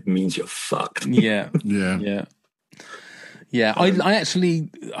mean? He's like, means you're fucked. Yeah. Yeah. I actually,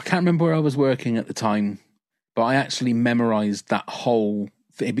 I can't remember where I was working at the time, but I actually memorized that whole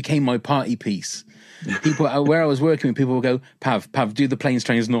thing. It became my party piece. People where I was working, people would go, Pav, do the Planes,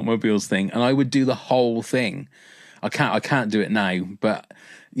 Trains and Automobiles thing, and I would do the whole thing. I can't do it now, but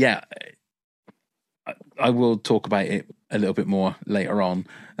yeah, I will talk about it a little bit more later on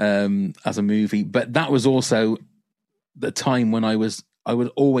as a movie. But that was also the time when I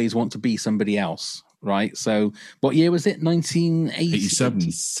would always want to be somebody else, right? So what year was it? 1987.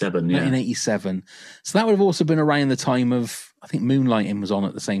 1987, yeah. 1987. So that would have also been around the time of I think Moonlighting was on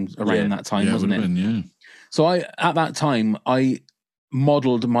at the same around that time, wasn't it? Yeah. So at that time I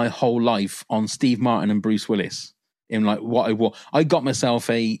modeled my whole life on Steve Martin and Bruce Willis in like what I wore. I got myself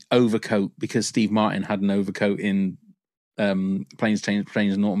a overcoat because Steve Martin had an overcoat in Planes,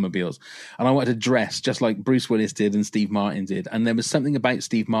 Trains and Automobiles, and I wanted to dress just like Bruce Willis did and Steve Martin did. And there was something about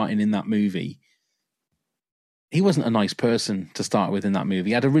Steve Martin in that movie. He wasn't a nice person to start with in that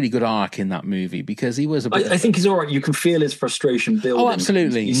movie. He had a really good arc in that movie because he was a bit... I think he's all right. You can feel his frustration building. Oh,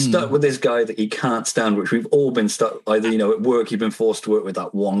 absolutely. He's stuck with this guy that he can't stand, which we've all been stuck. Either, at work, you've been forced to work with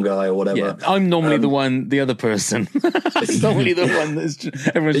that one guy or whatever. Yeah, I'm normally the other person. I'm normally the one that's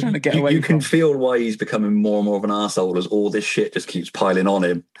everyone's trying to get away from. You can from. feel why he's becoming more and more of an arsehole as all this shit just keeps piling on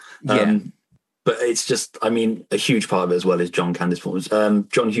him. But it's just, a huge part of it as well is John Candy's performance.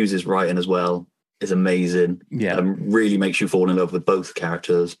 John Hughes' writing as well is amazing. Yeah. Really makes you fall in love with both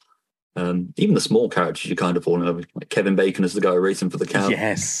characters. Even the small characters you kind of fall in love with. Like Kevin Bacon as the guy racing for the cab.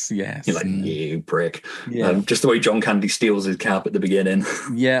 Yes. You're like, you prick. Yeah. Just the way John Candy steals his cab at the beginning.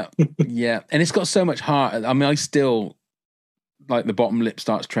 Yeah. And it's got so much heart. I still, like, the bottom lip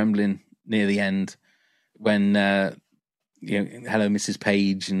starts trembling near the end when... hello, Mrs.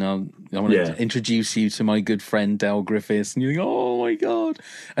 Page, and I want to introduce you to my good friend Del Griffiths, and you think, oh my god!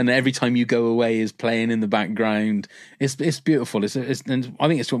 And every time you go away is playing in the background. It's beautiful. And I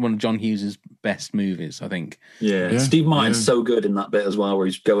think it's one of John Hughes' best movies. I think. Yeah. Steve Martin's so good in that bit as well, where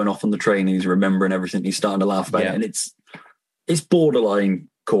he's going off on the train, and he's remembering everything. He's starting to laugh about it, and it's borderline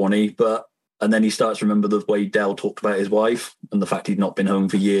corny, and then he starts to remember the way Del talked about his wife and the fact he'd not been home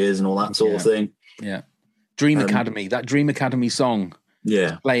for years and all that sort of thing. Yeah. Dream Academy, that Dream Academy song,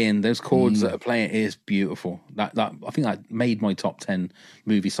 playing those chords that are playing is beautiful. That I think that made my top 10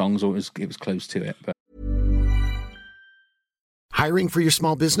 movie songs, or it was close to it. But hiring for your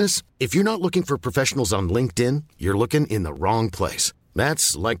small business? If you're not looking for professionals on LinkedIn, you're looking in the wrong place.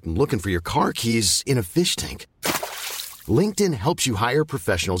 That's like looking for your car keys in a fish tank. LinkedIn helps you hire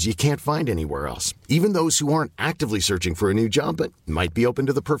professionals you can't find anywhere else, even those who aren't actively searching for a new job but might be open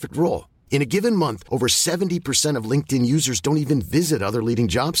to the perfect role. In a given month, over 70% of LinkedIn users don't even visit other leading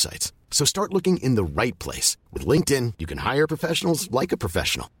job sites. So start looking in the right place. With LinkedIn, you can hire professionals like a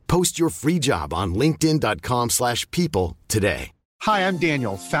professional. Post your free job on linkedin.com/people today. Hi, I'm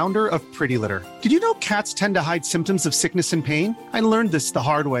Daniel, founder of Pretty Litter. Did you know cats tend to hide symptoms of sickness and pain? I learned this the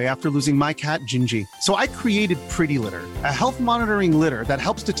hard way after losing my cat, Gingy. So I created Pretty Litter, a health monitoring litter that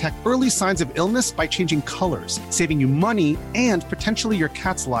helps detect early signs of illness by changing colors, saving you money and potentially your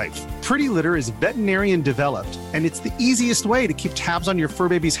cat's life. Pretty Litter is veterinarian developed, and it's the easiest way to keep tabs on your fur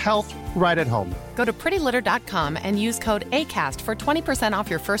baby's health right at home. Go to prettylitter.com and use code ACAST for 20% off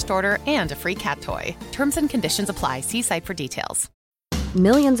your first order and a free cat toy. Terms and conditions apply. See site for details.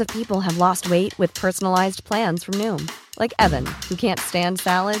 Millions of people have lost weight with personalized plans from Noom. Like Evan, who can't stand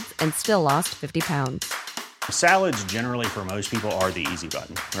salads and still lost 50 pounds. Salads generally for most people are the easy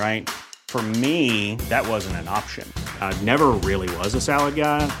button, right? For me, that wasn't an option. I never really was a salad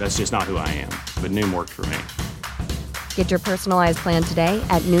guy. That's just not who I am. But Noom worked for me. Get your personalized plan today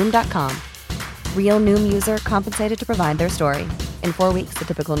at Noom.com. Real Noom user compensated to provide their story. In 4 weeks, the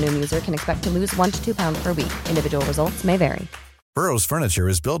typical Noom user can expect to lose 1 to 2 pounds per week. Individual results may vary. Burrow's furniture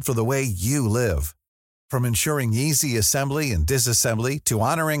is built for the way you live. From ensuring easy assembly and disassembly to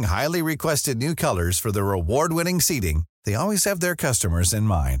honoring highly requested new colors for their award-winning seating, they always have their customers in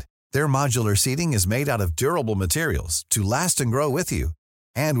mind. Their modular seating is made out of durable materials to last and grow with you.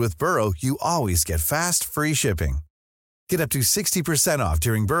 And with Burrow, you always get fast, free shipping. Get up to 60% off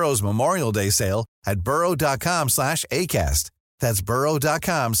during Burrow's Memorial Day sale at burrow.com/ACAST. That's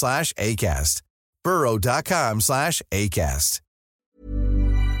burrow.com/ACAST. burrow.com/ACAST.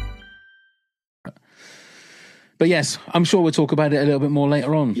 But yes, I'm sure we'll talk about it a little bit more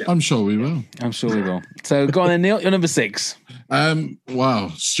later on. Yeah. I'm sure we will. So go on then, Neil, you're number 6.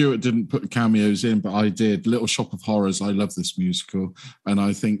 Wow, Stuart didn't put cameos in, but I did. Little Shop of Horrors. I love this musical, and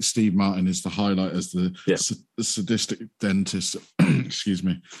I think Steve Martin is the highlight as the sadistic dentist. Excuse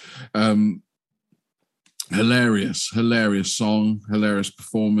me. Hilarious song, hilarious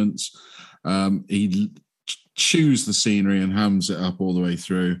performance. He chews the scenery and hams it up all the way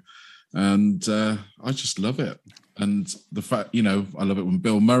through. And I just love it. And the fact, I love it when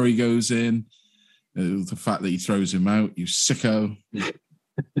Bill Murray goes in, the fact that he throws him out, you sicko,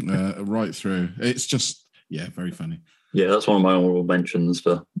 right through. It's just, very funny. Yeah, that's one of my honorable mentions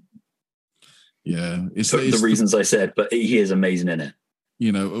for it's the reasons I said, but he is amazing in it.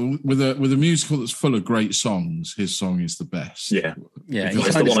 With a musical that's full of great songs, his song is the best. Yeah.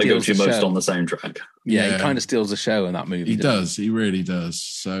 It's the one I go to most on the soundtrack. Yeah, he kind of steals the show in that movie. He does. He really does.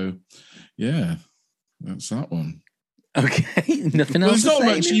 So, yeah, that's that one. Okay, nothing else. There's not to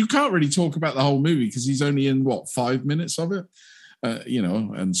say, much. Neil? You can't really talk about the whole movie because he's only in 5 minutes of it.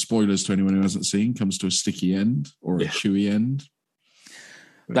 And spoilers to anyone who hasn't seen, comes to a sticky end or a chewy end.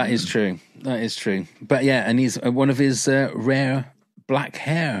 That is true. That is true. But yeah, and he's one of his rare black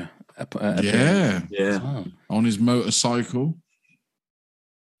hair. Yeah. On his motorcycle.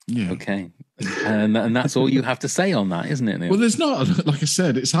 Yeah. Okay. And that's all you have to say on that, isn't it, Neil? Well, there's not, like I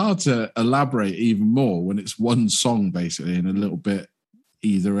said, it's hard to elaborate even more when it's one song basically and a little bit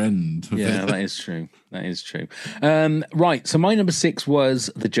either end. Yeah, that is true. That is true. Right. So my number 6 was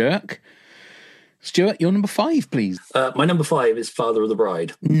The Jerk. Stuart, your number 5, please. My number 5 is Father of the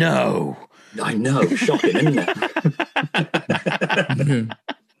Bride. No. I know. Shocking, isn't it?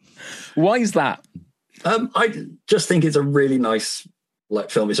 Why is that? I just think it's a really nice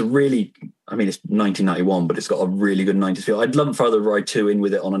film. It's it's 1991, but it's got a really good 90s feel. I'd lump Father of the Bride 2 in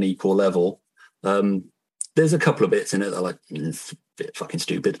with it on an equal level. There's a couple of bits in it that are it's a bit fucking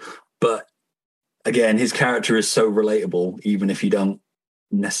stupid. But again, his character is so relatable, even if you don't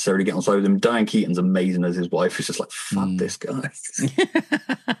necessarily get on side with him. Diane Keaton's amazing as his wife. It's just like, fuck this guy.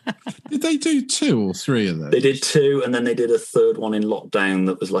 Did they do 2 or 3 of those? They did 2, and then they did a third one in lockdown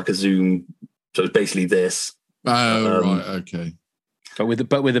that was like a Zoom. So it's basically this. Oh, right, okay. But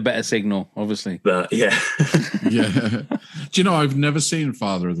with a better signal, obviously. But yeah. Yeah. Do you know, I've never seen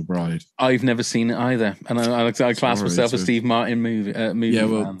Father of the Bride. I've never seen it either. And I class myself a Steve Martin movie yeah,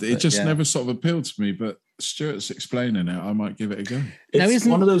 well, fan, it just never sort of appealed to me, but Stuart's explaining it. I might give it a go. It's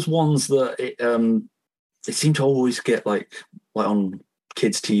one of those ones that it seemed to always get like on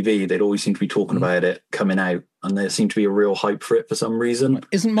kids' TV, they'd always seem to be talking about it coming out, and there seemed to be a real hype for it for some reason.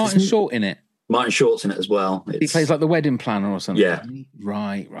 Isn't Martin Short in it? Martin Short's in it as well. He plays like the wedding planner or something. Yeah.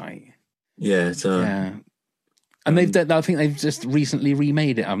 Right. Yeah. Yeah. And I think they've just recently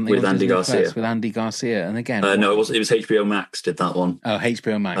remade it, haven't they? With Andy Garcia. With Andy Garcia. And again... no, it was HBO Max did that one. Oh,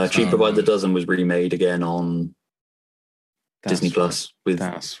 HBO Max. Cheaper by the Dozen was remade again on Disney Plus with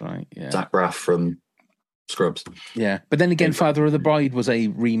That's right, yeah. Zach Braff from Scrubs. Yeah, but then again, Father of the Bride was a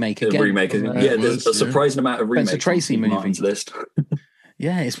remake again. There's a surprising amount of remakes. Spencer Tracy on movie. Martin's list.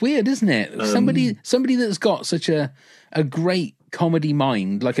 Yeah, it's weird, isn't it? Somebody that's got such a great comedy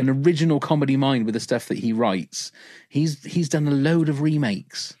mind, like an original comedy mind with the stuff that he writes, he's done a load of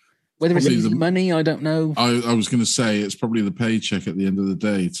remakes. Whether it's easy money, I don't know. I was going to say it's probably the paycheck at the end of the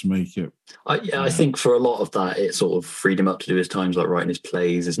day to make it. I think for a lot of that, it sort of freed him up to do his times, like writing his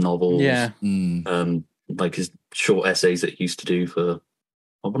plays, his novels, like his short essays that he used to do for,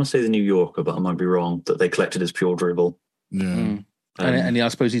 I want to say the New Yorker, but I might be wrong, that they collected as pure dribble. Yeah. And I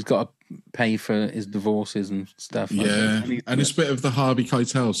suppose he's got to pay for his divorces and stuff. Yeah, and it's a bit of the Harvey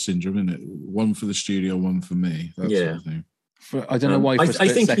Keitel syndrome, isn't it? One for the studio, one for me. That sort of thing. I don't know why.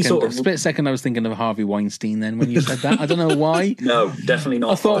 For a split second, I was thinking of Harvey Weinstein. Then when you said that, I don't know why. No, definitely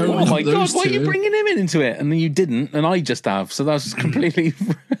not. I thought, oh my god, why are you bringing him into it? And then you didn't, and I just have. So that was completely.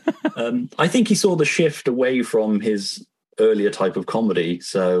 I think he saw the shift away from his earlier type of comedy.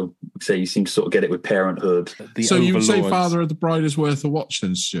 So you seem to sort of get it with Parenthood. So you would say Father of the Bride is worth a watch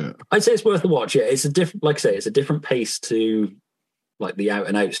then, Stuart? I'd say it's worth a watch. Yeah, it's a different, like I say, it's a different pace to like the out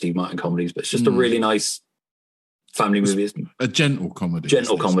and out Steve Martin comedies, but it's just a really nice family movie. A gentle comedy.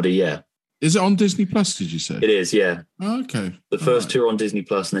 Gentle comedy, yeah. Is it on Disney Plus, did you say? It is, yeah. Oh, okay. The first 2 are on Disney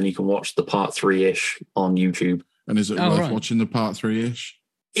Plus, and then you can watch the part 3-ish on YouTube. And is it worth watching the part 3-ish?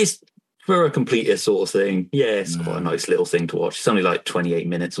 It's for a completist sort of thing. Yeah, it's quite a nice little thing to watch. It's only like 28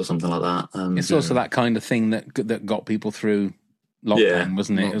 minutes or something like that. It's also that kind of thing that got people through lockdown,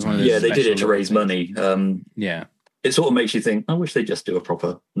 wasn't it? It was one of those they did it to raise money. Yeah. It sort of makes you think, I wish they'd just do a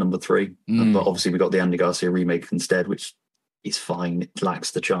proper number 3. But obviously we got the Andy Garcia remake instead, which is fine. It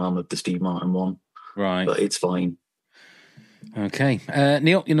lacks the charm of the Steve Martin one. Right. But it's fine. Okay.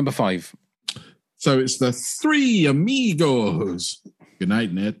 Neil, you're number 5. So it's the Three Amigos. Good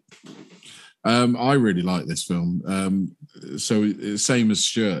night, Ned. I really like this film. So same as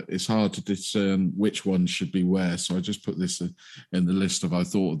Stuart, it's hard to discern which one should be where. So I just put this in the list of I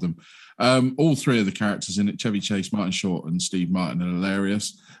thought of them. All 3 of the characters in it, Chevy Chase, Martin Short and Steve Martin, are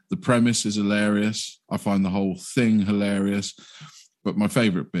hilarious. The premise is hilarious. I find the whole thing hilarious. But my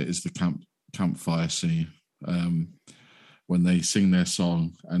favourite bit is the campfire scene. When they sing their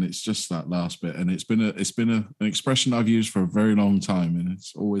song, and it's just that last bit, and it's been an expression I've used for a very long time, and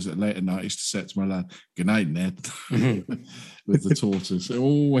it's always at late at night I used to say to my lad, "Good night, Ned," with the tortoise. It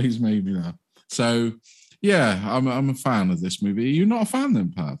always made me laugh. So, yeah, I'm a fan of this movie. Are you not a fan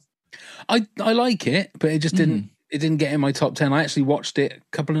then, Pav? I like it, but it just didn't. It didn't get in my top 10. I actually watched it a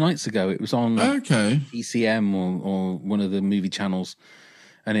couple of nights ago. It was on ECM or one of the movie channels,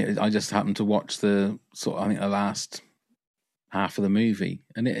 and I just happened to watch the last half of the movie,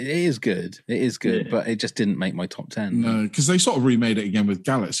 and it is good. It is good, but it just didn't make my top 10. No, because they sort of remade it again with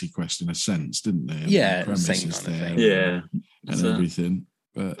Galaxy Quest in a sense, didn't they? Yeah, the same premise kind of there thing. Yeah, and everything.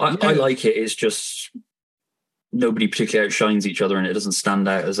 But I like it. It's just nobody particularly outshines each other, and it doesn't stand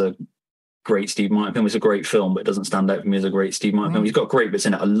out as a great Steve Martin film. It's a great film, but it doesn't stand out for me as a great Steve Martin film. He's got great bits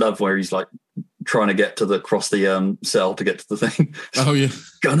in it. I love where he's like trying to get to across the cell to get to the thing. Oh yeah,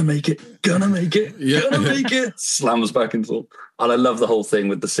 gonna make it, yeah. gonna make it. Slams back and forth. And I love the whole thing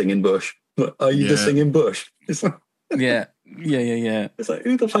with the singing bush. Like, are you the singing bush? It's like, yeah. It's like,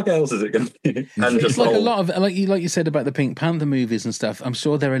 who the fuck else is it going to be? And It's just like the a whole- lot of like you said about the Pink Panther movies and stuff. I'm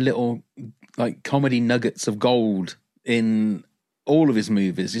sure there are little like comedy nuggets of gold in all of his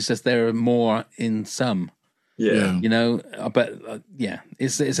movies. It's just there are more in some. Yeah. You know, but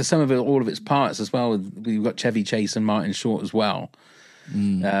it's a sum of all of its parts as well. We've got Chevy Chase and Martin Short as well.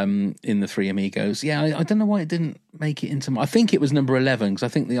 In the Three Amigos. Yeah, I don't know why it didn't make it into I think it was number 11 because I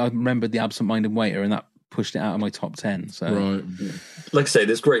think I remembered The Absent-Minded Waiter and that pushed it out of my top 10. So right. Like I say,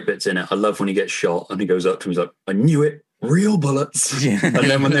 there's great bits in it. I love when he gets shot and he goes up to him, he's like, I knew it, real bullets. Yeah. And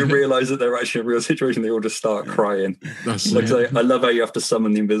then when they realise that they're actually in a real situation, they all just start crying. Like I say, I love how you have to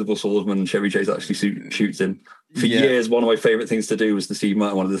summon the Invisible Swordsman and Chevy Chase actually shoots him. For years, one of my favourite things to do was the Steve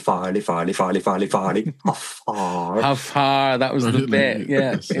Martin one of the Farley. How far, that was the bit.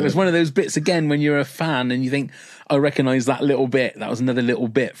 Yeah. It was one of those bits again when you're a fan and you think, I recognise that little bit. That was another little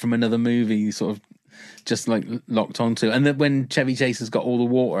bit from another movie you sort of just like locked onto. And then when Chevy Chase has got all the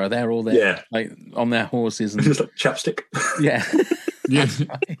water, they're all there like on their horses and just like chapstick. Yeah. Yeah.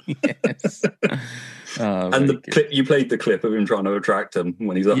 Yes. And the clip, you played the clip of him trying to attract him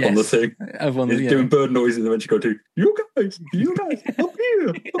when he's up on the thing. He's doing bird noises and then she go to, you guys, up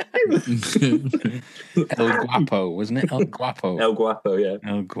here. El Guapo, wasn't it? El Guapo. El Guapo, yeah.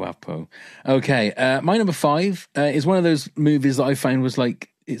 El Guapo. Okay, my number 5 is one of those movies that I found was like,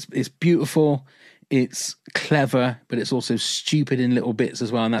 it's beautiful, it's clever, but it's also stupid in little bits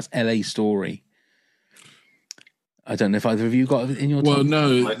as well, and that's LA Story. I don't know if either of you got it in your top. Well,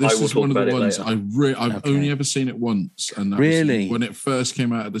 no, this is one of the ones later. I've only ever seen it once, and that was when it first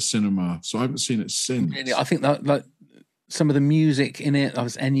came out of the cinema. So I haven't seen it since. Really, I think that like some of the music in it, I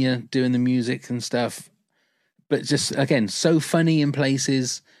was Enya doing the music and stuff, but just again so funny in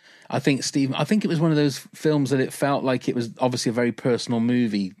places. I think it was one of those films that it felt like it was obviously a very personal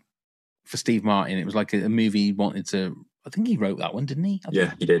movie for Steve Martin. It was like a movie he wanted to. I think he wrote that one, didn't he?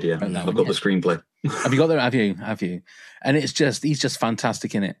 Yeah, he did. Yeah, I've got the screenplay. Have you got that? Have you? And he's just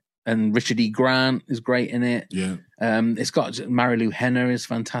fantastic in it. And Richard E. Grant is great in it. Yeah. It's got Marilu Henner is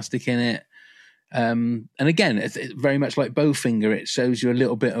fantastic in it. And again, it's very much like Bowfinger. It shows you a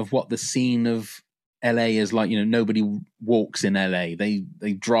little bit of what the scene of LA is like. You know, nobody walks in LA.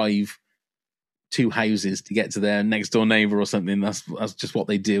 They drive 2 houses to get to their next door neighbor or something. That's just what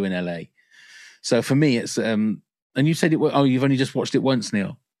they do in LA. So for me, it's and you said you've only just watched it once,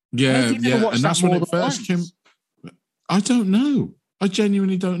 Neil. Yeah, and that's when it first came. I don't know. I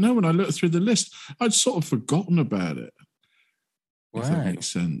genuinely don't know. When I looked through the list, I'd sort of forgotten about it. If that makes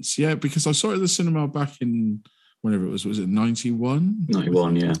sense. Yeah, because I saw it at the cinema back in whenever it was it 91?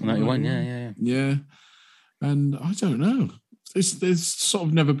 91, yeah. 91, yeah. Yeah. And I don't know. It's sort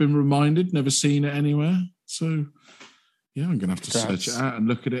of never been reminded, never seen it anywhere. So yeah, I'm going to have to search it out and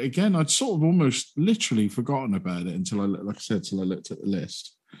look at it again. I'd sort of almost literally forgotten about it until I looked at the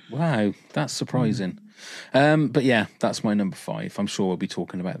list. Wow, that's surprising. But yeah, that's my number 5. I'm sure we'll be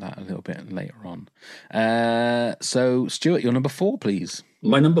talking about that a little bit later on. So, Stuart, your number 4, please.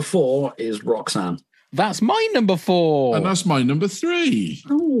 My number 4 is Roxanne. That's my number 4. And that's my number 3.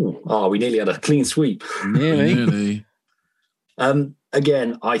 Oh, we nearly had a clean sweep. Nearly.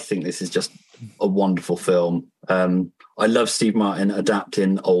 Again, I think this is just a wonderful film. I love Steve Martin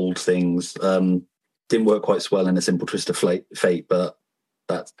adapting old things. Didn't work quite so well in A Simple Twist of Fate, but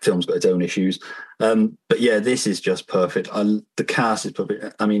that film's got its own issues. But yeah, this is just perfect. The cast is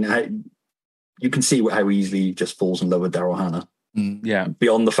perfect. I mean, you can see how easily he just falls in love with Daryl Hannah. Yeah.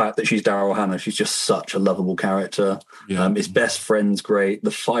 Beyond the fact that she's Daryl Hannah, she's just such a lovable character. Yeah. His best friend's great.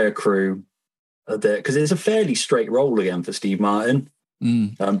 The fire crew are there because it's a fairly straight role again for Steve Martin.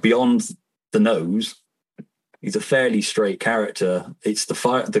 Beyond the nose, he's a fairly straight character. It's the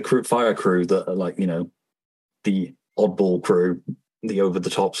fire crew that are like, you know, the oddball crew, the over the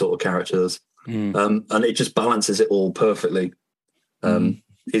top sort of characters. And it just balances it all perfectly.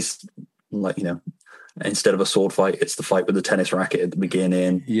 It's like, you know, instead of a sword fight, it's the fight with the tennis racket at the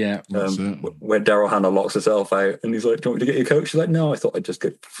beginning. Yeah. Where Daryl Hannah locks herself out and he's like, do you want me to get your coat? She's like, no, I thought I'd just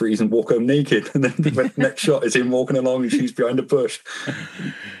get freeze and walk home naked. And then the next shot is him walking along and she's behind a bush.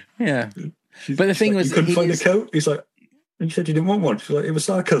 Yeah. But the thing was, you couldn't find a coat? He's like, You said you didn't want one. She's like, it was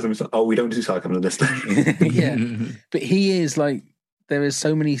sarcasm. It's like, oh, we don't do sarcasm this day. Yeah. But he is like, there is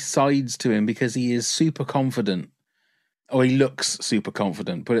so many sides to him because he is super confident. Or he looks super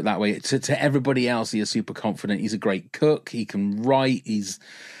confident, put it that way. To everybody else, he is super confident. He's a great cook. He can write. He's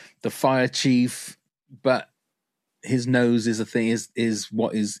the fire chief. But his nose is a thing, is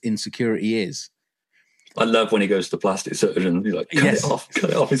what his insecurity is. I love when he goes to the plastic surgeon. He's like, cut it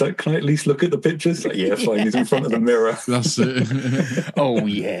off. He's like, can I at least look at the pictures? Like, yeah, fine. He's in front of the mirror. That's it. Oh,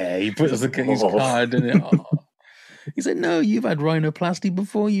 yeah. He puts his card in it. Oh. He said, no, you've had rhinoplasty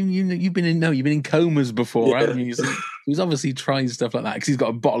before. You've been in comas before, haven't you? So he's obviously trying stuff like that because he's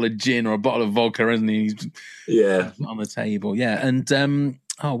got a bottle of gin or a bottle of vodka, hasn't he? He's on the table. Yeah. And,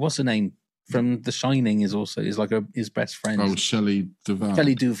 what's her name? From The Shining is like his best friend. Oh, Shelley Duvall.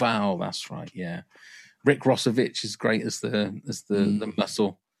 Shelley Duvall, that's right, yeah. Rick Rossovich is great as the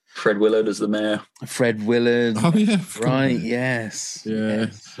muscle. Fred Willard as the mayor. Fred Willard. Oh yeah, right. Yes. Yeah.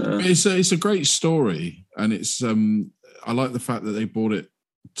 Yes. It's a great story, and it's I like the fact that they brought it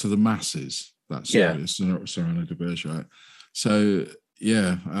to the masses. That story, Cyrano de Bergerac. So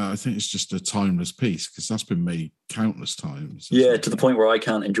yeah, I think it's just a timeless piece because that's been made countless times. Yeah, to the point where I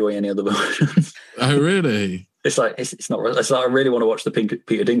can't enjoy any other versions. Oh really? It's like it's not. It's like I really want to watch the Peter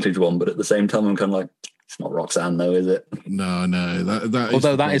Dinklage one, but at the same time, I'm kind of like, it's not Roxanne though, is it? No. That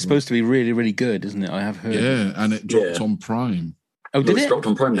although that is supposed to be really, really good, isn't it? I have heard. Yeah, and it dropped on Prime. Oh, did it? It's dropped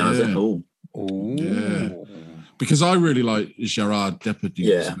on Prime now, is it? Oh, yeah. Because I really like Gerard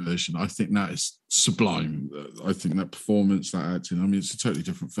Depardieu's version. I think that is sublime. I think that performance, that acting. I mean, it's a totally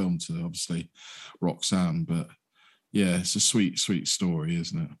different film to obviously Roxanne, but yeah, it's a sweet, sweet story,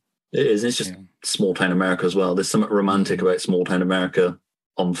 isn't it? It is. It's just small town America as well. There's something romantic about small town America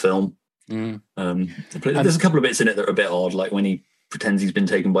on film. Mm. There's a couple of bits in it that are a bit odd, like when he pretends he's been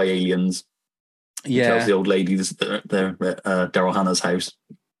taken by aliens. He tells the old ladies that they're at Daryl Hannah's house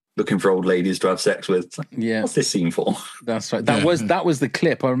looking for old ladies to have sex with. Like, what's this scene for? That's right. That was the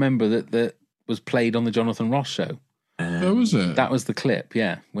clip I remember that was played on the Jonathan Ross show. That was it. That was the clip.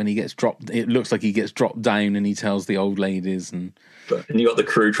 Yeah, when he gets dropped, it looks like he gets dropped down, and he tells the old ladies and you got the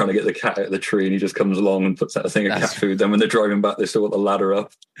crew trying to get the cat out of the tree, and he just comes along and puts out a thing of cat food. Then when they're driving back, they still got the ladder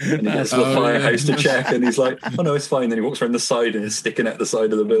up, and he gets to the firehouse to check, and he's like, "Oh no, it's fine." Then he walks around the side and is sticking out the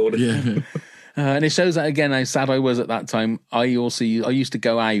side of the building. Yeah. And it shows that again how sad I was at that time. I used to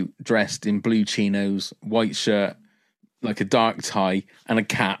go out dressed in blue chinos, white shirt, like a dark tie, and a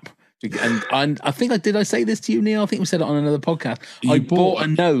cap. And I think did I say this to you, Neil? I think we said it on another podcast. I bought a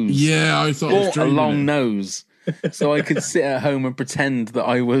nose. Yeah, I thought bought a long nose, so I could sit at home and pretend that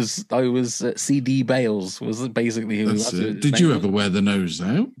I was C.D. Bales was basically who. Did you ever wear the nose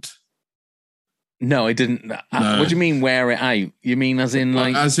out? No, I didn't. No. What do you mean wear it out? You mean as in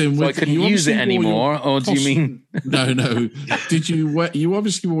like so I couldn't use it anymore, or do you mean no? Did you wear? You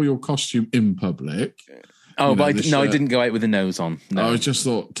obviously wore your costume in public. Oh, but I didn't go out with the nose on. No. I just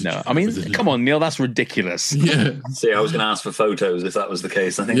thought. No, I mean, come on, Neil, that's ridiculous. Yeah. See, I was going to ask for photos if that was the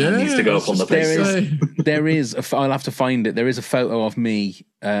case. I think that needs to go up on the page. There is. I'll have to find it. There is a photo of me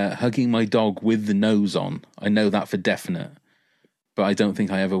hugging my dog with the nose on. I know that for definite. But I don't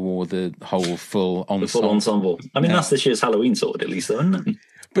think I ever wore the whole full ensemble. The full ensemble. I mean, that's this year's Halloween sorted, at least, though, isn't it?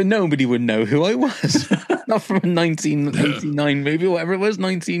 But nobody would know who I was. Not from a 1989 movie, or whatever it was.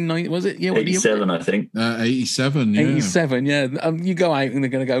 1990 was it? Yeah, 87, I think. 87. Yeah. 87. Yeah. You go out and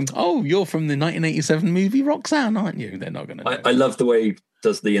they're going to go, "Oh, you're from the 1987 movie Roxanne, aren't you?" They're not going to know. I love the way he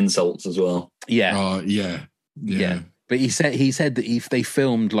does the insults as well. Yeah. Yeah. But he said that if they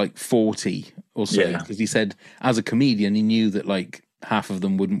filmed like 40 or so, because he said as a comedian he knew that like half of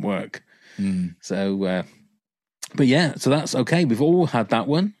them wouldn't work. So. But yeah, so that's okay. We've all had that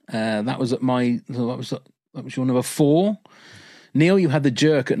one. That was at that was your number 4. Neil, you had The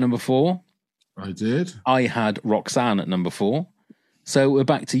Jerk at number 4. I did. I had Roxanne at number 4. So we're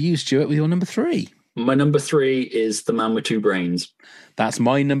back to you, Stuart, with your number 3. My number 3 is The Man with Two Brains. That's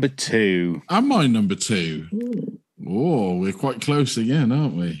my number 2. And my number 2. Oh, we're quite close again,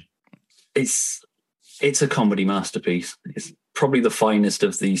 aren't we? It's a comedy masterpiece. It's probably the finest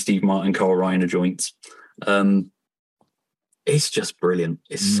of the Steve Martin, Carl Reiner joints. It's just brilliant.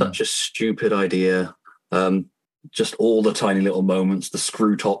 It's such a stupid idea. Just all the tiny little moments, the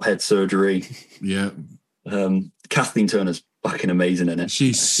screw top head surgery. Yeah. Kathleen Turner's fucking amazing in it.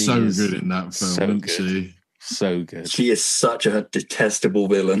 She's so good in that film, isn't she? So good. She is such a detestable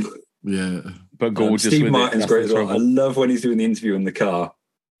villain. Yeah. But gorgeous. Steve Martin's great as well. I love when he's doing the interview in the car.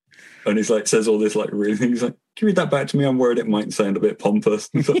 And he's like, says all this like really things like, "Can you read that back to me? I'm worried it might sound a bit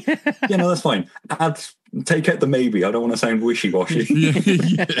pompous." Like, yeah, no, that's fine. Add take out the maybe. I don't want to sound wishy-washy.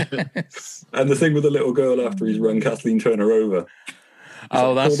 And the thing with the little girl after he's run Kathleen Turner over.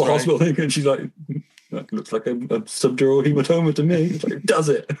 Oh, that's call the right. hospital thing, and she's like, that looks like a subdural hematoma to me. It's like, does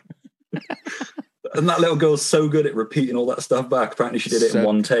it? And that little girl's so good at repeating all that stuff back. Apparently she did it in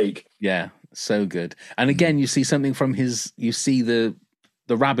one take. Yeah, so good. And again, you see something from you see the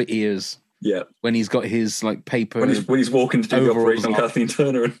rabbit ears. Yeah. When he's got his like paper. When he's walking to do the operation on Kathleen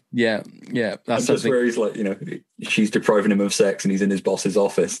Turner. And, yeah. That's just where he's like, she's depriving him of sex and he's in his boss's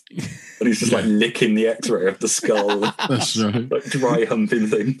office. And he's just like licking the x-ray of the skull. That's right. Like dry humping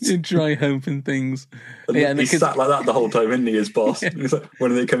things. Dry humping things. And he's sat like that the whole time, isn't he, his boss? Yeah. He's like,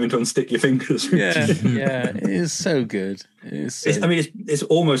 when are they coming to unstick your fingers? Yeah. It is so good. It's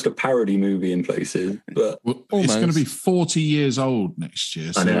almost a parody movie in places, but it's going to be 40 years old next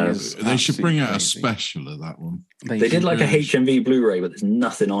year. So I know. They should bring out a special of that one. They did like a HMV Blu-ray, but there's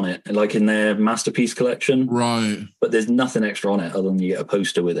nothing on it, like in their Masterpiece collection. Right. But there's nothing extra on it other than you get a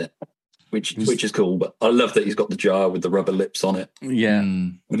poster with it, which is cool. But I love that he's got the jar with the rubber lips on it. Yeah.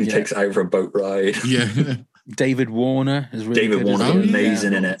 When he takes it out for a boat ride. Yeah. David Warner is really David good. Warner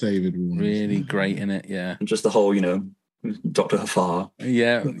amazing in it. David Warner. Really great in it, yeah. And just the whole, Dr. Hafar.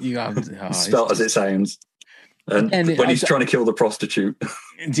 Yeah. You have spelt as it sounds. And when he's trying to kill the prostitute,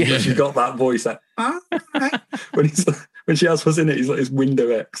 she's got that voice. Like, when she asks what's in it, he's like, it's Window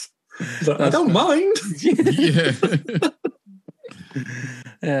X. He's like, I don't mind.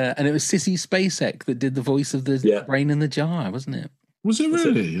 And it was Sissy Spacek that did the voice of the brain in the jar, wasn't it? Was it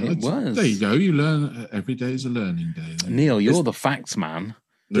really? It was. There you go. You learn. Every day is a learning day. Then. Neil, you're the facts man.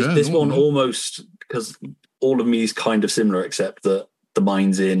 This one almost, because all of me is kind of similar, except that the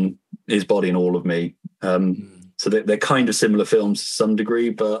mind's in his body and all of me. So they're kind of similar films to some degree,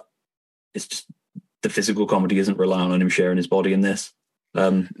 but it's just the physical comedy isn't relying on him sharing his body in this.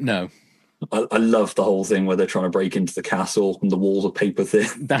 No. I love the whole thing where they're trying to break into the castle and the walls are paper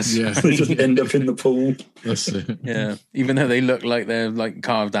thin. That's they just end up in the pool. That's it. Yeah, even though they look like they're like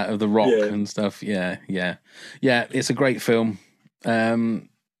carved out of the rock and stuff. Yeah. It's a great film.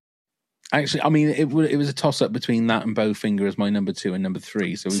 Actually, I mean, it was a toss up between that and Bowfinger as my number 2 and number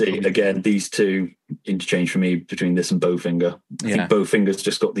 3. So again, these two interchange for me between this and Bowfinger. I think Bowfinger's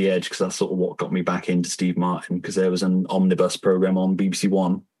just got the edge because that's sort of what got me back into Steve Martin, because there was an omnibus program on BBC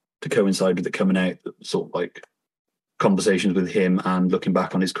One to coincide with it coming out, sort of like conversations with him and looking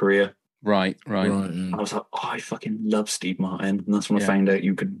back on his career. Right. I was like, I fucking love Steve Martin, and that's when I found out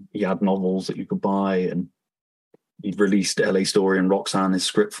he had novels that you could buy, and he'd released LA Story and Roxanne in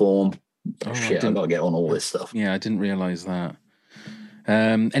script form. I've got to get on all this stuff. Yeah, I didn't realise that.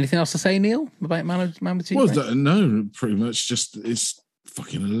 Anything else to say, Neil, about Man with Two Brains? Well, no, pretty much just it's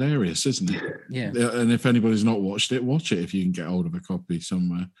fucking hilarious, isn't it? Yeah. And if anybody's not watched it, watch it if you can get hold of a copy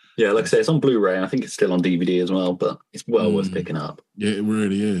somewhere. Yeah, like I say, it's on Blu-ray. I think it's still on DVD as well, but it's well worth picking up. Yeah, it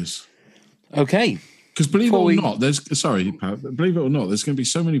really is. Okay. Because believe it or not, there's going to be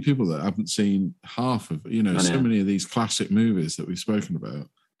so many people that haven't seen half of, so many of these classic movies that we've spoken about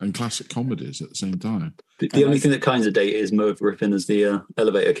and classic comedies at the same time. The only thing that kinds of date is Merv Griffin as the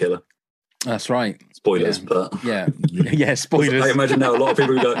elevator killer. That's right. Spoilers, but spoilers. I imagine now a lot of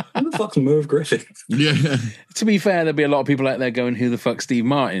people go, who the fuck's Merv Griffin? Yeah. To be fair, there'll be a lot of people out there going, who the fuck's Steve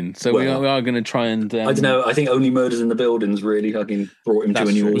Martin? So we are going to try and... I don't know. I think Only Murders in the Buildings really fucking brought him to a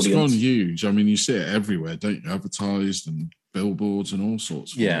new audience. It's gone huge. I mean, you see it everywhere, don't you? Advertised and billboards and all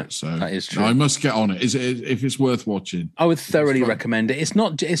sorts. So that is true. I must get on it. If it's worth watching, I would thoroughly recommend it.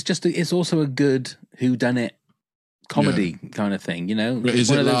 It's also a good whodunit comedy kind of thing, But is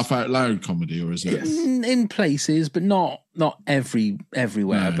it laugh out loud comedy, or is it in places, but not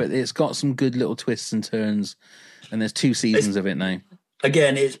everywhere? No. But it's got some good little twists and turns, and there's 2 seasons of it now.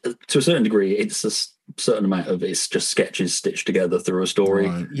 Again, it's to a certain degree, it's a certain amount of it's just sketches stitched together through a story.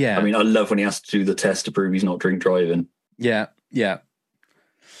 Right. Yeah, I mean, I love when he has to do the test to prove he's not drink driving. Yeah.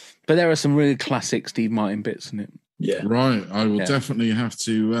 But there are some really classic Steve Martin bits in it. Yeah, right. I will definitely have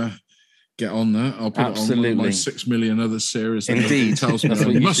to get on that. I'll put it on one of my 6 million other series. Indeed, tells me that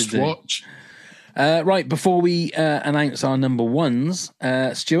I must watch. Right, before we announce our number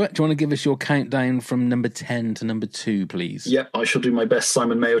 1s, Stuart, do you want to give us your countdown from number 10 to number 2, please? Yep, I shall do my best.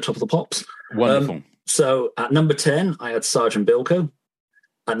 Simon Mayo, Top of the Pops. Wonderful. So at number 10, I had Sergeant Bilko.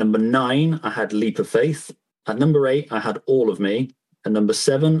 At number 9, I had Leap of Faith. At number 8, I had All of Me. At number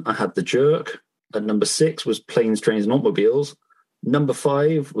 7, I had The Jerk. At number 6 was Planes, Trains and Automobiles. Number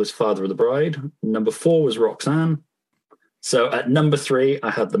 5 was Father of the Bride. Number 4 was Roxanne. So at number 3, I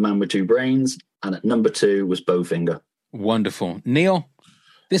had The Man with Two Brains. And at number 2 was Bowfinger. Wonderful. Neil?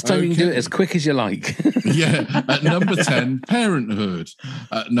 This time you can do it as quick as you like. Yeah. At number 10, Parenthood.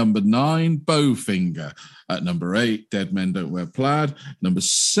 At number 9, Bowfinger. At number 8, Dead Men Don't Wear Plaid. Number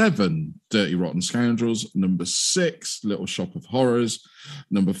 7, Dirty Rotten Scoundrels. Number 6, Little Shop of Horrors.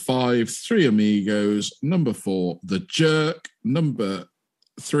 Number 5, Three Amigos. Number 4, The Jerk. Number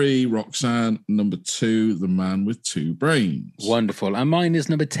 3, Roxanne. Number 2, The Man with Two Brains. Wonderful. And mine is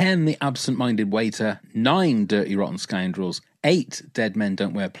number 10, The Absent-Minded Waiter. 9, Dirty Rotten Scoundrels. 8, Dead Men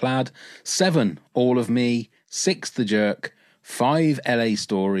Don't Wear Plaid. 7, All of Me. 6, The Jerk. 5, LA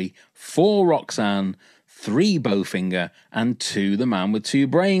Story. 4, Roxanne. 3, Bowfinger. And 2, The Man with Two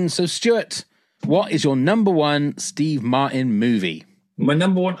Brains. So, Stuart, what is your number 1 Steve Martin movie? My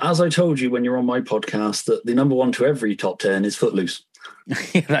number 1, as I told you when you're on my podcast, that the number 1 to every top 10 is Footloose.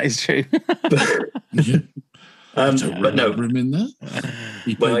 Yeah, that is true. But no, him in there.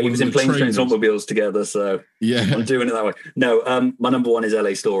 He was in Planes, Trains, Automobiles together, so yeah, I'm doing it that way. No, my number 1 is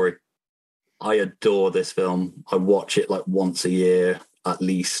LA Story. I adore this film. I watch it like once a year at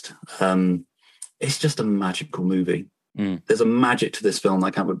least. It's just a magical movie. There's a magic to this film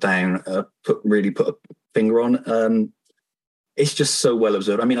I can't put down. Put a finger on. It's just so well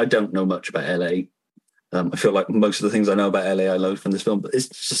observed. I mean, I don't know much about LA. I feel like most of the things I know about LA I learned from this film, but it's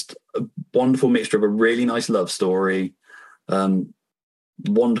just a wonderful mixture of a really nice love story,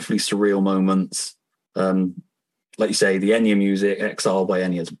 wonderfully surreal moments. Like you say, the Enya music, Exile by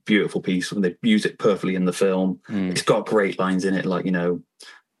Enya, is a beautiful piece, and they use it perfectly in the film. It's got great lines in it, like,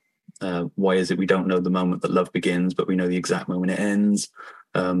 why is it we don't know the moment that love begins, but we know the exact moment it ends?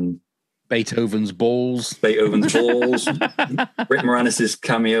 Beethoven's Balls. Rick Moranis'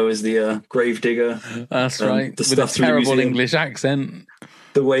 cameo as the grave digger. That's right. The with a terrible English accent.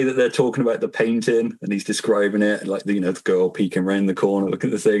 The way that they're talking about the painting, and he's describing it like the girl peeking around the corner, looking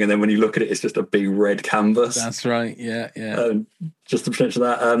at the thing, and then when you look at it, it's just a big red canvas. That's right. Yeah. Just the potential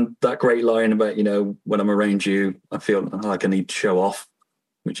of that. That great line about when I'm around you, I feel like I need to show off,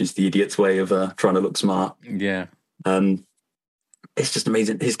 which is the idiot's way of trying to look smart. Yeah. It's just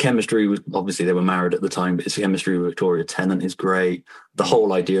amazing. His chemistry was, obviously they were married at the time, but his chemistry with Victoria Tennant is great. The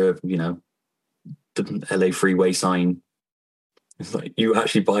whole idea of, the LA freeway sign, it's like you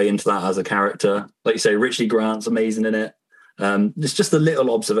actually buy into that as a character. Like you say, Richie Grant's amazing in it. It's just the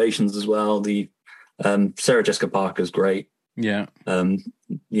little observations as well. The Sarah Jessica Parker's great. Yeah. Hi,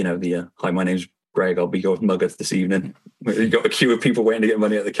 my name's Greg, I'll be your mugger this evening. You've got a queue of people waiting to get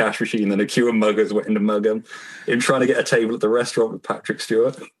money at the cash machine, and a queue of muggers waiting to mug him. Him trying to get a table at the restaurant with Patrick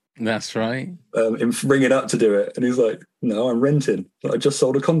Stewart. That's right. Him ringing up to do it, and he's like, "No, I'm renting. I just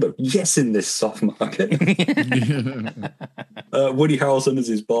sold a condo." Yes, in this soft market. Woody Harrelson is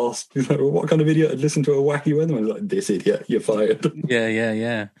his boss. He's like, well, "What kind of idiot would listen to a wacky weatherman?" He's like, "This idiot, you're fired."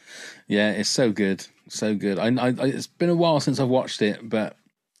 Yeah. It's so good, so good. I it's been a while since I've watched it, but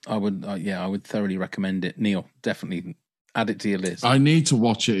I would thoroughly recommend it. Neil, definitely add it to your list. I need to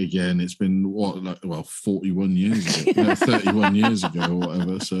watch it again. It's been 41 years ago, 31 years ago or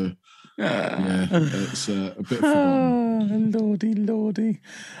whatever. So it's a bit forgotten. Lordy.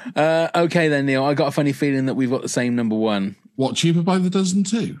 Okay then, Neil, I got a funny feeling that we've got the same number 1. What, Cheaper by the Dozen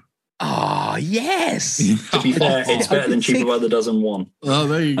 2? Oh, yes. To be fair, it's better than Cheaper by the Dozen 1. Oh,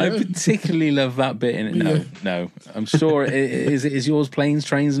 there you go. I particularly love that bit in it. No. I'm sure is yours Planes,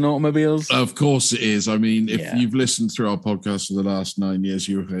 Trains and Automobiles? Of course it is. I mean, if you've listened through our podcast for the last 9 years,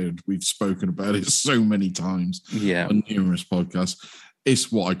 you've heard we've spoken about it so many times on numerous podcasts.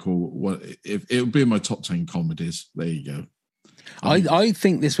 It's what I call it'll be in my top 10 comedies. There you go. I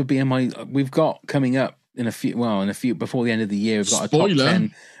think this would be in my. We've got coming up in a few before the end of the year. We've got Spoiler. a top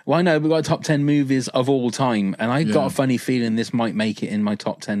 10. Well, I know we've got a top 10 movies of all time, and I've got a funny feeling this might make it in my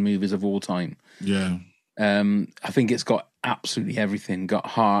top 10 movies of all time. Yeah. I think it's got absolutely everything. Got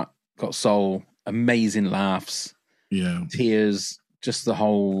heart, got soul, amazing laughs, tears, just the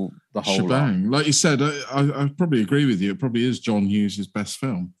whole shebang. Like you said, I probably agree with you. It probably is John Hughes' best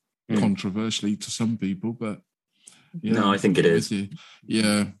film, controversially to some people, but no, I think it is.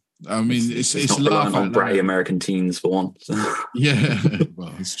 Yeah. I mean, it's not relying on bratty American teens for one. So. Yeah,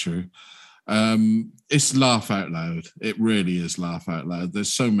 well, it's true. It's laugh out loud. It really is laugh out loud.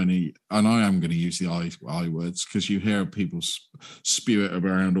 There's so many, and I am going to use the I words because you hear people spew it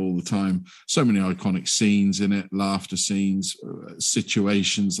around all the time. So many iconic scenes in it, laughter scenes,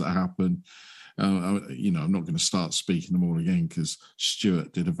 situations that happen. I'm not going to start speaking them all again because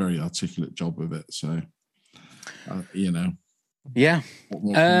Stuart did a very articulate job of it. So, Yeah.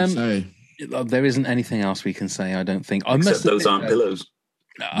 What can you say? There isn't anything else we can say, I don't think. Except those aren't pillows.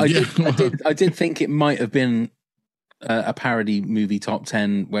 I did think it might have been a parody movie top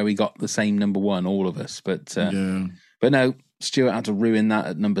 10 where we got the same number 1, all of us. But no, Stuart had to ruin that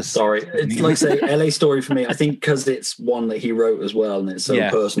at number 6. Sorry. It's like I say, LA Story for me, I think because it's one that he wrote as well and it's so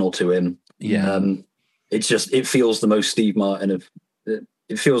personal to him. Yeah. It's just, it feels the most Steve Martin of,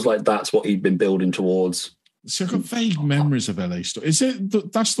 it feels like that's what he'd been building towards. So I've got vague memories of LA Story. Is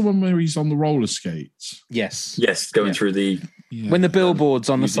it that's the one where he's on the roller skates? Yes. Yes, going through the... When the billboards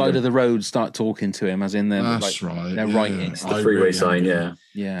on the side of the road start talking to him, as in they're That's right. they're writing. It's the freeway sign, yeah.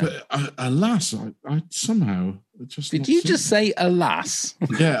 But alas, I somehow just... Did you just say alas?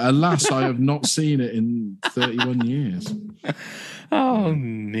 Yeah, alas, I have not seen it in 31 years. Oh,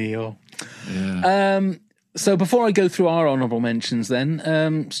 Neil. Yeah. So before I go through our honourable mentions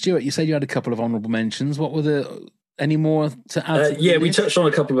then, Stuart, you said you had a couple of honourable mentions. What were any more to add? We touched on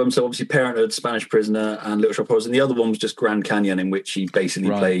a couple of them. So obviously Parenthood, Spanish Prisoner and Little Shop of Horrors. And the other one was just Grand Canyon, in which he basically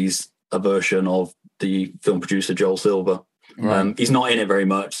plays a version of the film producer Joel Silver. Right. He's not in it very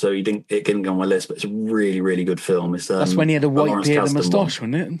much, so it didn't go on my list, but it's a really, really good film. It's, that's when he had a white beard and moustache,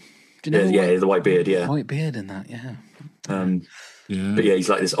 wasn't it? Do you know the white beard, yeah. White beard in that, yeah. But yeah, he's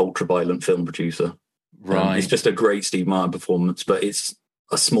like this ultra-violent film producer. Right. It's just a great Steve Martin performance, but it's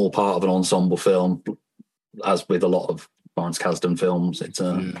a small part of an ensemble film, as with a lot of Lawrence Kasdan films. It's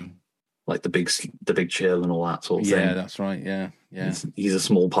like the big chill and all that sort of thing. Yeah, that's right. Yeah. He's a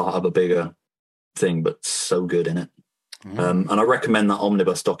small part of a bigger thing, but so good in it. And I recommend that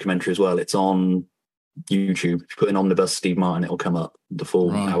Omnibus documentary as well. It's on YouTube. If you put in Omnibus Steve Martin, it'll come up, the full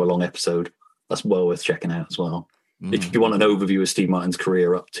hour-long episode. That's well worth checking out as well. If you want an overview of Steve Martin's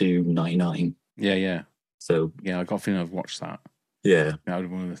career up to 99. Yeah. So yeah, I got a feeling I've watched that. Yeah. That was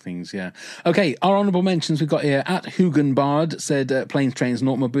one of the things, yeah. Okay, our honourable mentions we've got here. At Hugenbard said Planes, Trains and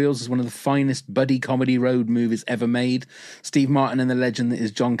Automobiles is one of the finest buddy comedy road movies ever made. Steve Martin and the legend that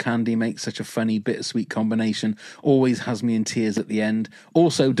is John Candy make such a funny, bittersweet combination. Always has me in tears at the end.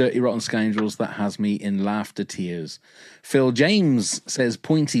 Also, Dirty Rotten Scoundrels that has me in laughter tears. Phil James says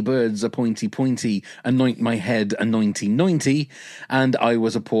pointy birds are pointy, anoint my head a 90, and I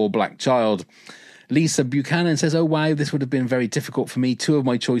was a poor black child. Lisa Buchanan says, oh, wow, this would have been very difficult for me. 2 of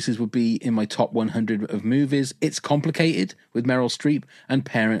my choices would be in my top 100 of movies. It's Complicated with Meryl Streep and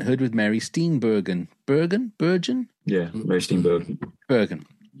Parenthood with Mary Steenburgen. Bergen? Yeah, Mary Steenburgen. Bergen.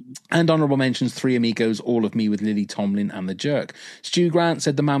 And honourable mentions, Three Amigos, All of Me with Lily Tomlin and The Jerk. Stu Grant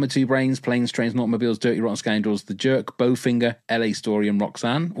said The Man with Two Brains, Planes, Trains and Automobiles, Dirty Rotten Scoundrels, The Jerk, Bowfinger, LA Story and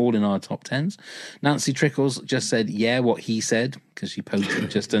Roxanne, all in our top 10s. Nancy Trickles just said, yeah, what he said, because she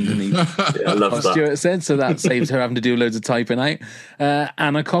posted just underneath I love what that. Stuart said, so that saves her having to do loads of typing out.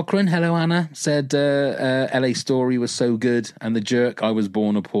 Anna Cochran, hello Anna, said LA Story was so good, and The Jerk, I was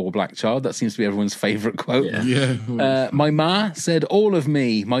born a poor black child. That seems to be everyone's favourite quote. Yeah. My ma said All of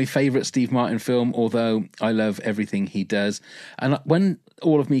Me, my favourite Steve Martin film, although I love everything he does. And when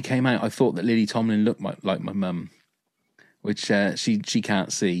All of Me came out, I thought that Lily Tomlin looked like my mum, which she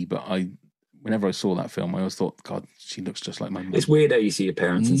can't see, but whenever I saw that film, I always thought, God, she looks just like my mum. It's weird how you see your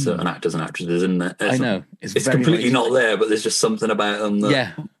parents in certain actors and actresses, isn't it? I know. It's completely not there, but there's just something about them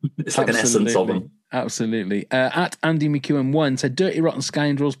that it's like an essence of them. Absolutely. At Andy McEwen 1 said Dirty Rotten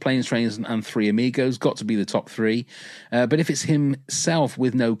Scoundrels, Planes, Trains and Three Amigos got to be the top 3. But if it's himself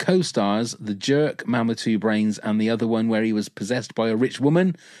with no co-stars, The Jerk, Man with Two Brains, and the other one where he was possessed by a rich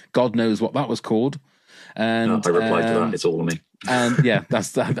woman, God knows what that was called. And I replied to that. It's all of me. And yeah,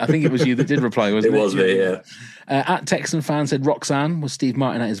 that's that. I think it was you that did reply, wasn't it? It was me, yeah. At Texan Fan said Roxanne was Steve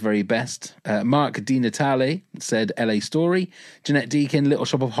Martin at his very best. Mark Di Natale said LA Story. Jeanette Deakin, Little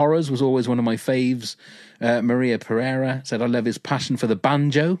Shop of Horrors was always one of my faves. Maria Pereira said I love his passion for the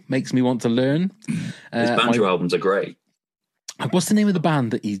banjo, makes me want to learn. His banjo albums are great. What's the name of the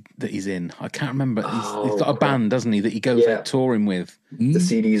band that he's in? I can't remember. He's got a band, doesn't he, that he goes out touring with? The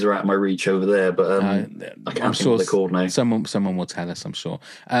CDs are out of my reach over there, but I can't think what they're called now. Someone will tell us, I'm sure.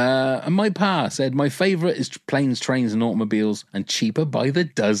 And my pa said, my favourite is Planes, Trains and Automobiles and Cheaper by the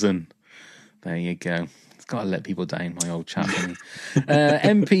Dozen. There you go. It's got to let people down, my old chap.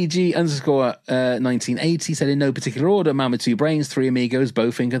 MPG _ 1980 said in no particular order, Man with Two Brains, Three Amigos,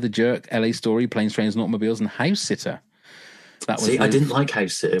 Bowfinger, The Jerk, LA Story, Planes, Trains and Automobiles and House Sitter. I didn't like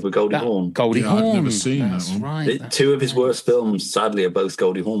House Sitter with Goldie Hawn. Goldie Hawn. I've never seen that one. Right. Two of his worst films, sadly, are both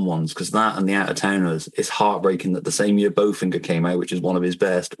Goldie Hawn ones, because that and The Out-of-Towners, it's heartbreaking that the same year Bowfinger came out, which is one of his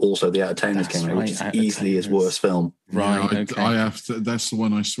best, also The Out-of-Towners came out, which is easily his worst film. Right, Yeah, okay. I have to, that's the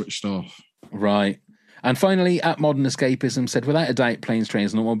one I switched off. Right. And finally, at Modern Escapism said, without a doubt, Planes,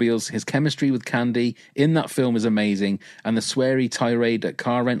 Trains and Automobiles, his chemistry with Candy in that film is amazing, and the sweary tirade at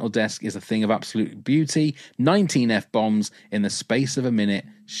car rental desk is a thing of absolute beauty. 19 F-bombs in the space of a minute.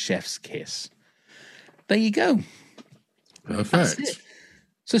 Chef's kiss. There you go. Perfect. That's it.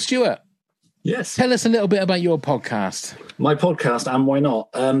 So, Stuart, Yes. Tell us a little bit about your podcast. My podcast, and why not?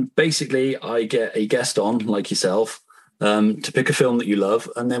 Basically, I get a guest on, like yourself, to pick a film that you love,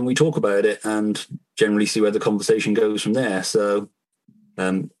 and then we talk about it and generally see where the conversation goes from there. So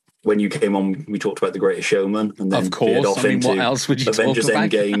when you came on, we talked about The Greatest Showman, and then of course, off into what else would you Avengers talk about?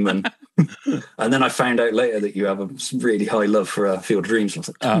 Endgame, and then I found out later that you have a really high love for Field of Dreams. I was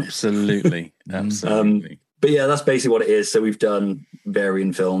like, absolutely. But yeah, that's basically what it is. So we've done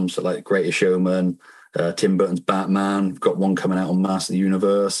varying films like Greatest Showman, Tim Burton's Batman. We've got one coming out on Master of the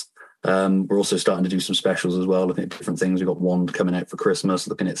Universe. We're also starting to do some specials as well, looking at different things. We've got one coming out for Christmas,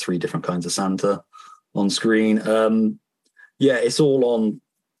 looking at 3 different kinds of Santa on screen. Yeah, it's all on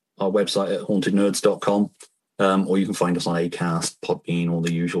our website at hauntednerds.com, or you can find us on Acast, Podbean, all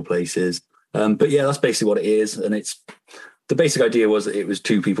the usual places. But yeah, that's basically what it is. And the basic idea was that it was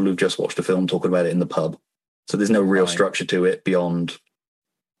 2 people who've just watched a film talking about it in the pub. So there's no real structure to it beyond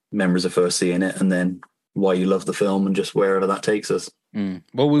memories of first seeing it and then why you love the film and just wherever that takes us.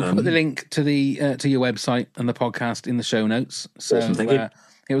 Well, we'll put the link to to your website and the podcast in the show notes. So awesome, thank you.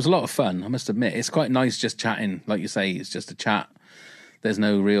 It was a lot of fun, I must admit. It's quite nice just chatting. Like you say, it's just a chat. There's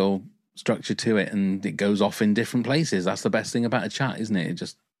no real structure to it, and it goes off in different places. That's the best thing about a chat, isn't it? It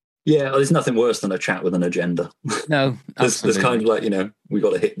just... Yeah, well, there's nothing worse than a chat with an agenda. No, there's kind of like, we got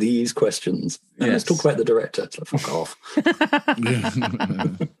to hit these questions. And let's talk about the director. It's like, fuck off.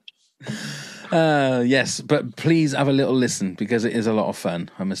 Yes, but please have a little listen because it is a lot of fun,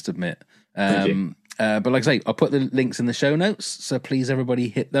 I must admit. Thank you. But like I say, I'll put the links in the show notes, so please everybody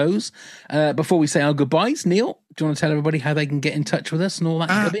hit those. Before we say our goodbyes, Neil, do you want to tell everybody how they can get in touch with us and all that?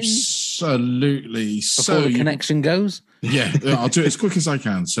 Absolutely. Before the connection goes? Yeah, I'll do it as quick as I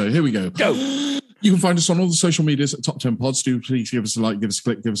can. So here we go. Go. You can find us on all the social medias at Top 10 Pods. Do please give us a like, give us a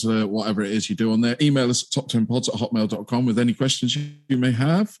click, give us a whatever it is you do on there. Email us at top10pods@hotmail.com with any questions you may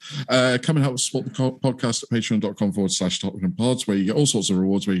have. Come and help us support the podcast at patreon.com/top10pods, where you get all sorts of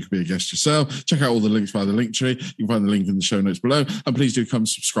rewards where you can be a guest yourself. Check out all the links via the link tree. You can find the link in the show notes below. And please do come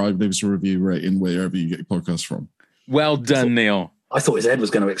subscribe, leave us a review rating wherever you get your podcast from. Well done, Neil. I thought his head was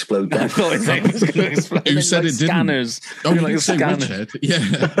going to expled then. I thought his head was going to explode. Who said it didn't? Scanners. Oh, you like say which head?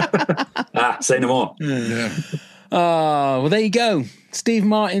 Yeah. Say no more. Yeah. Well, there you go. Steve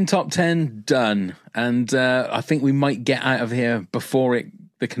Martin, Top 10, done. And I think we might get out of here before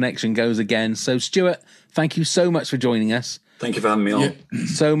the connection goes again. So, Stuart, thank you so much for joining us. Thank you for having me on. Yeah.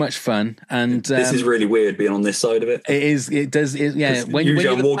 So much fun. And this is really weird being on this side of it. It is. It does. Yeah. Usually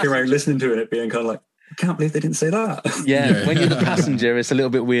I'm walking around listening to it being kind of like, I can't believe they didn't say that. Yeah, when you're the passenger, it's a little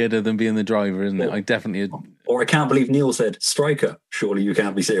bit weirder than being the driver, isn't it? I definitely... Or I can't believe Neil said, striker. Surely you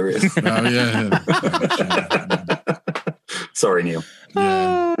can't be serious. Oh, yeah. Sorry, Neil.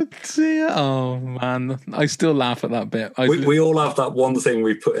 Oh, dear. Oh, man. I still laugh at that bit. We all have that one thing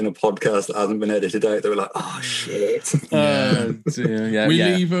we put in a podcast that hasn't been edited out. They were like, oh, shit. Oh, dear. Yeah, we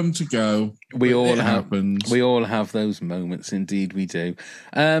leave them to go. We all happens. We all have those moments. Indeed, we do.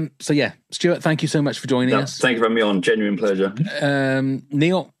 So, yeah, Stuart, thank you so much for joining us. Thank you for having me on. Genuine pleasure.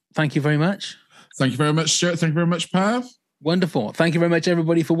 Neil, thank you very much. Thank you very much, Stuart. Thank you very much, Pav. Wonderful. Thank you very much,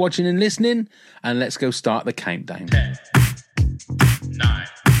 everybody, for watching and listening. And let's go start the countdown. 10, 9,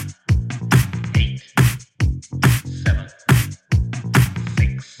 8, 7,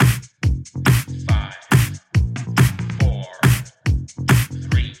 6, 5, 4,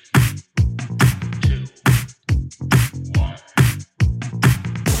 3, 2, 1.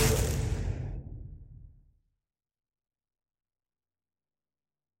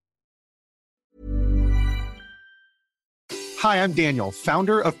 Hi, I'm Daniel,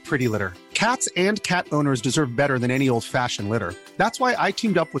 founder of Pretty Litter. Cats and cat owners deserve better than any old-fashioned litter. That's why I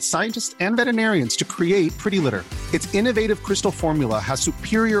teamed up with scientists and veterinarians to create Pretty Litter. Its innovative crystal formula has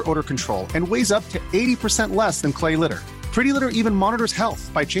superior odor control and weighs up to 80% less than clay litter. Pretty Litter even monitors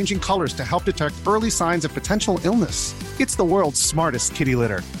health by changing colors to help detect early signs of potential illness. It's the world's smartest kitty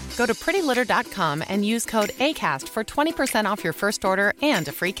litter. Go to prettylitter.com and use code ACAST for 20% off your first order and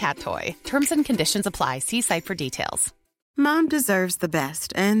a free cat toy. Terms and conditions apply. See site for details. Mom deserves the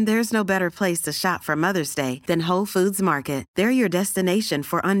best, and there's no better place to shop for Mother's Day than Whole Foods Market. They're your destination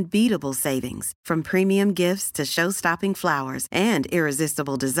for unbeatable savings, from premium gifts to show-stopping flowers and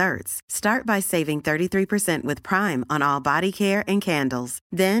irresistible desserts. Start by saving 33% with Prime on all body care and candles.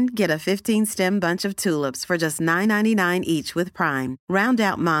 Then get a 15-stem bunch of tulips for just $9.99 each with Prime. Round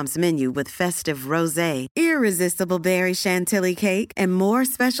out Mom's menu with festive rosé, irresistible berry chantilly cake, and more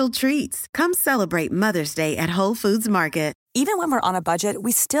special treats. Come celebrate Mother's Day at Whole Foods Market. Even when we're on a budget,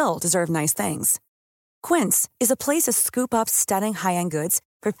 we still deserve nice things. Quince is a place to scoop up stunning high-end goods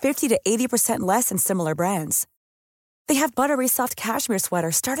for 50 to 80% less than similar brands. They have buttery soft cashmere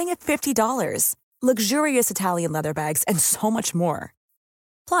sweaters starting at $50, luxurious Italian leather bags, and so much more.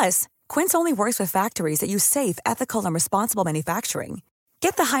 Plus, Quince only works with factories that use safe, ethical, and responsible manufacturing.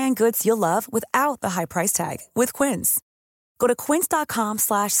 Get the high-end goods you'll love without the high price tag with Quince. Go to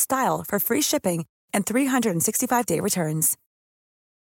quince.com/style for free shipping and 365-day returns.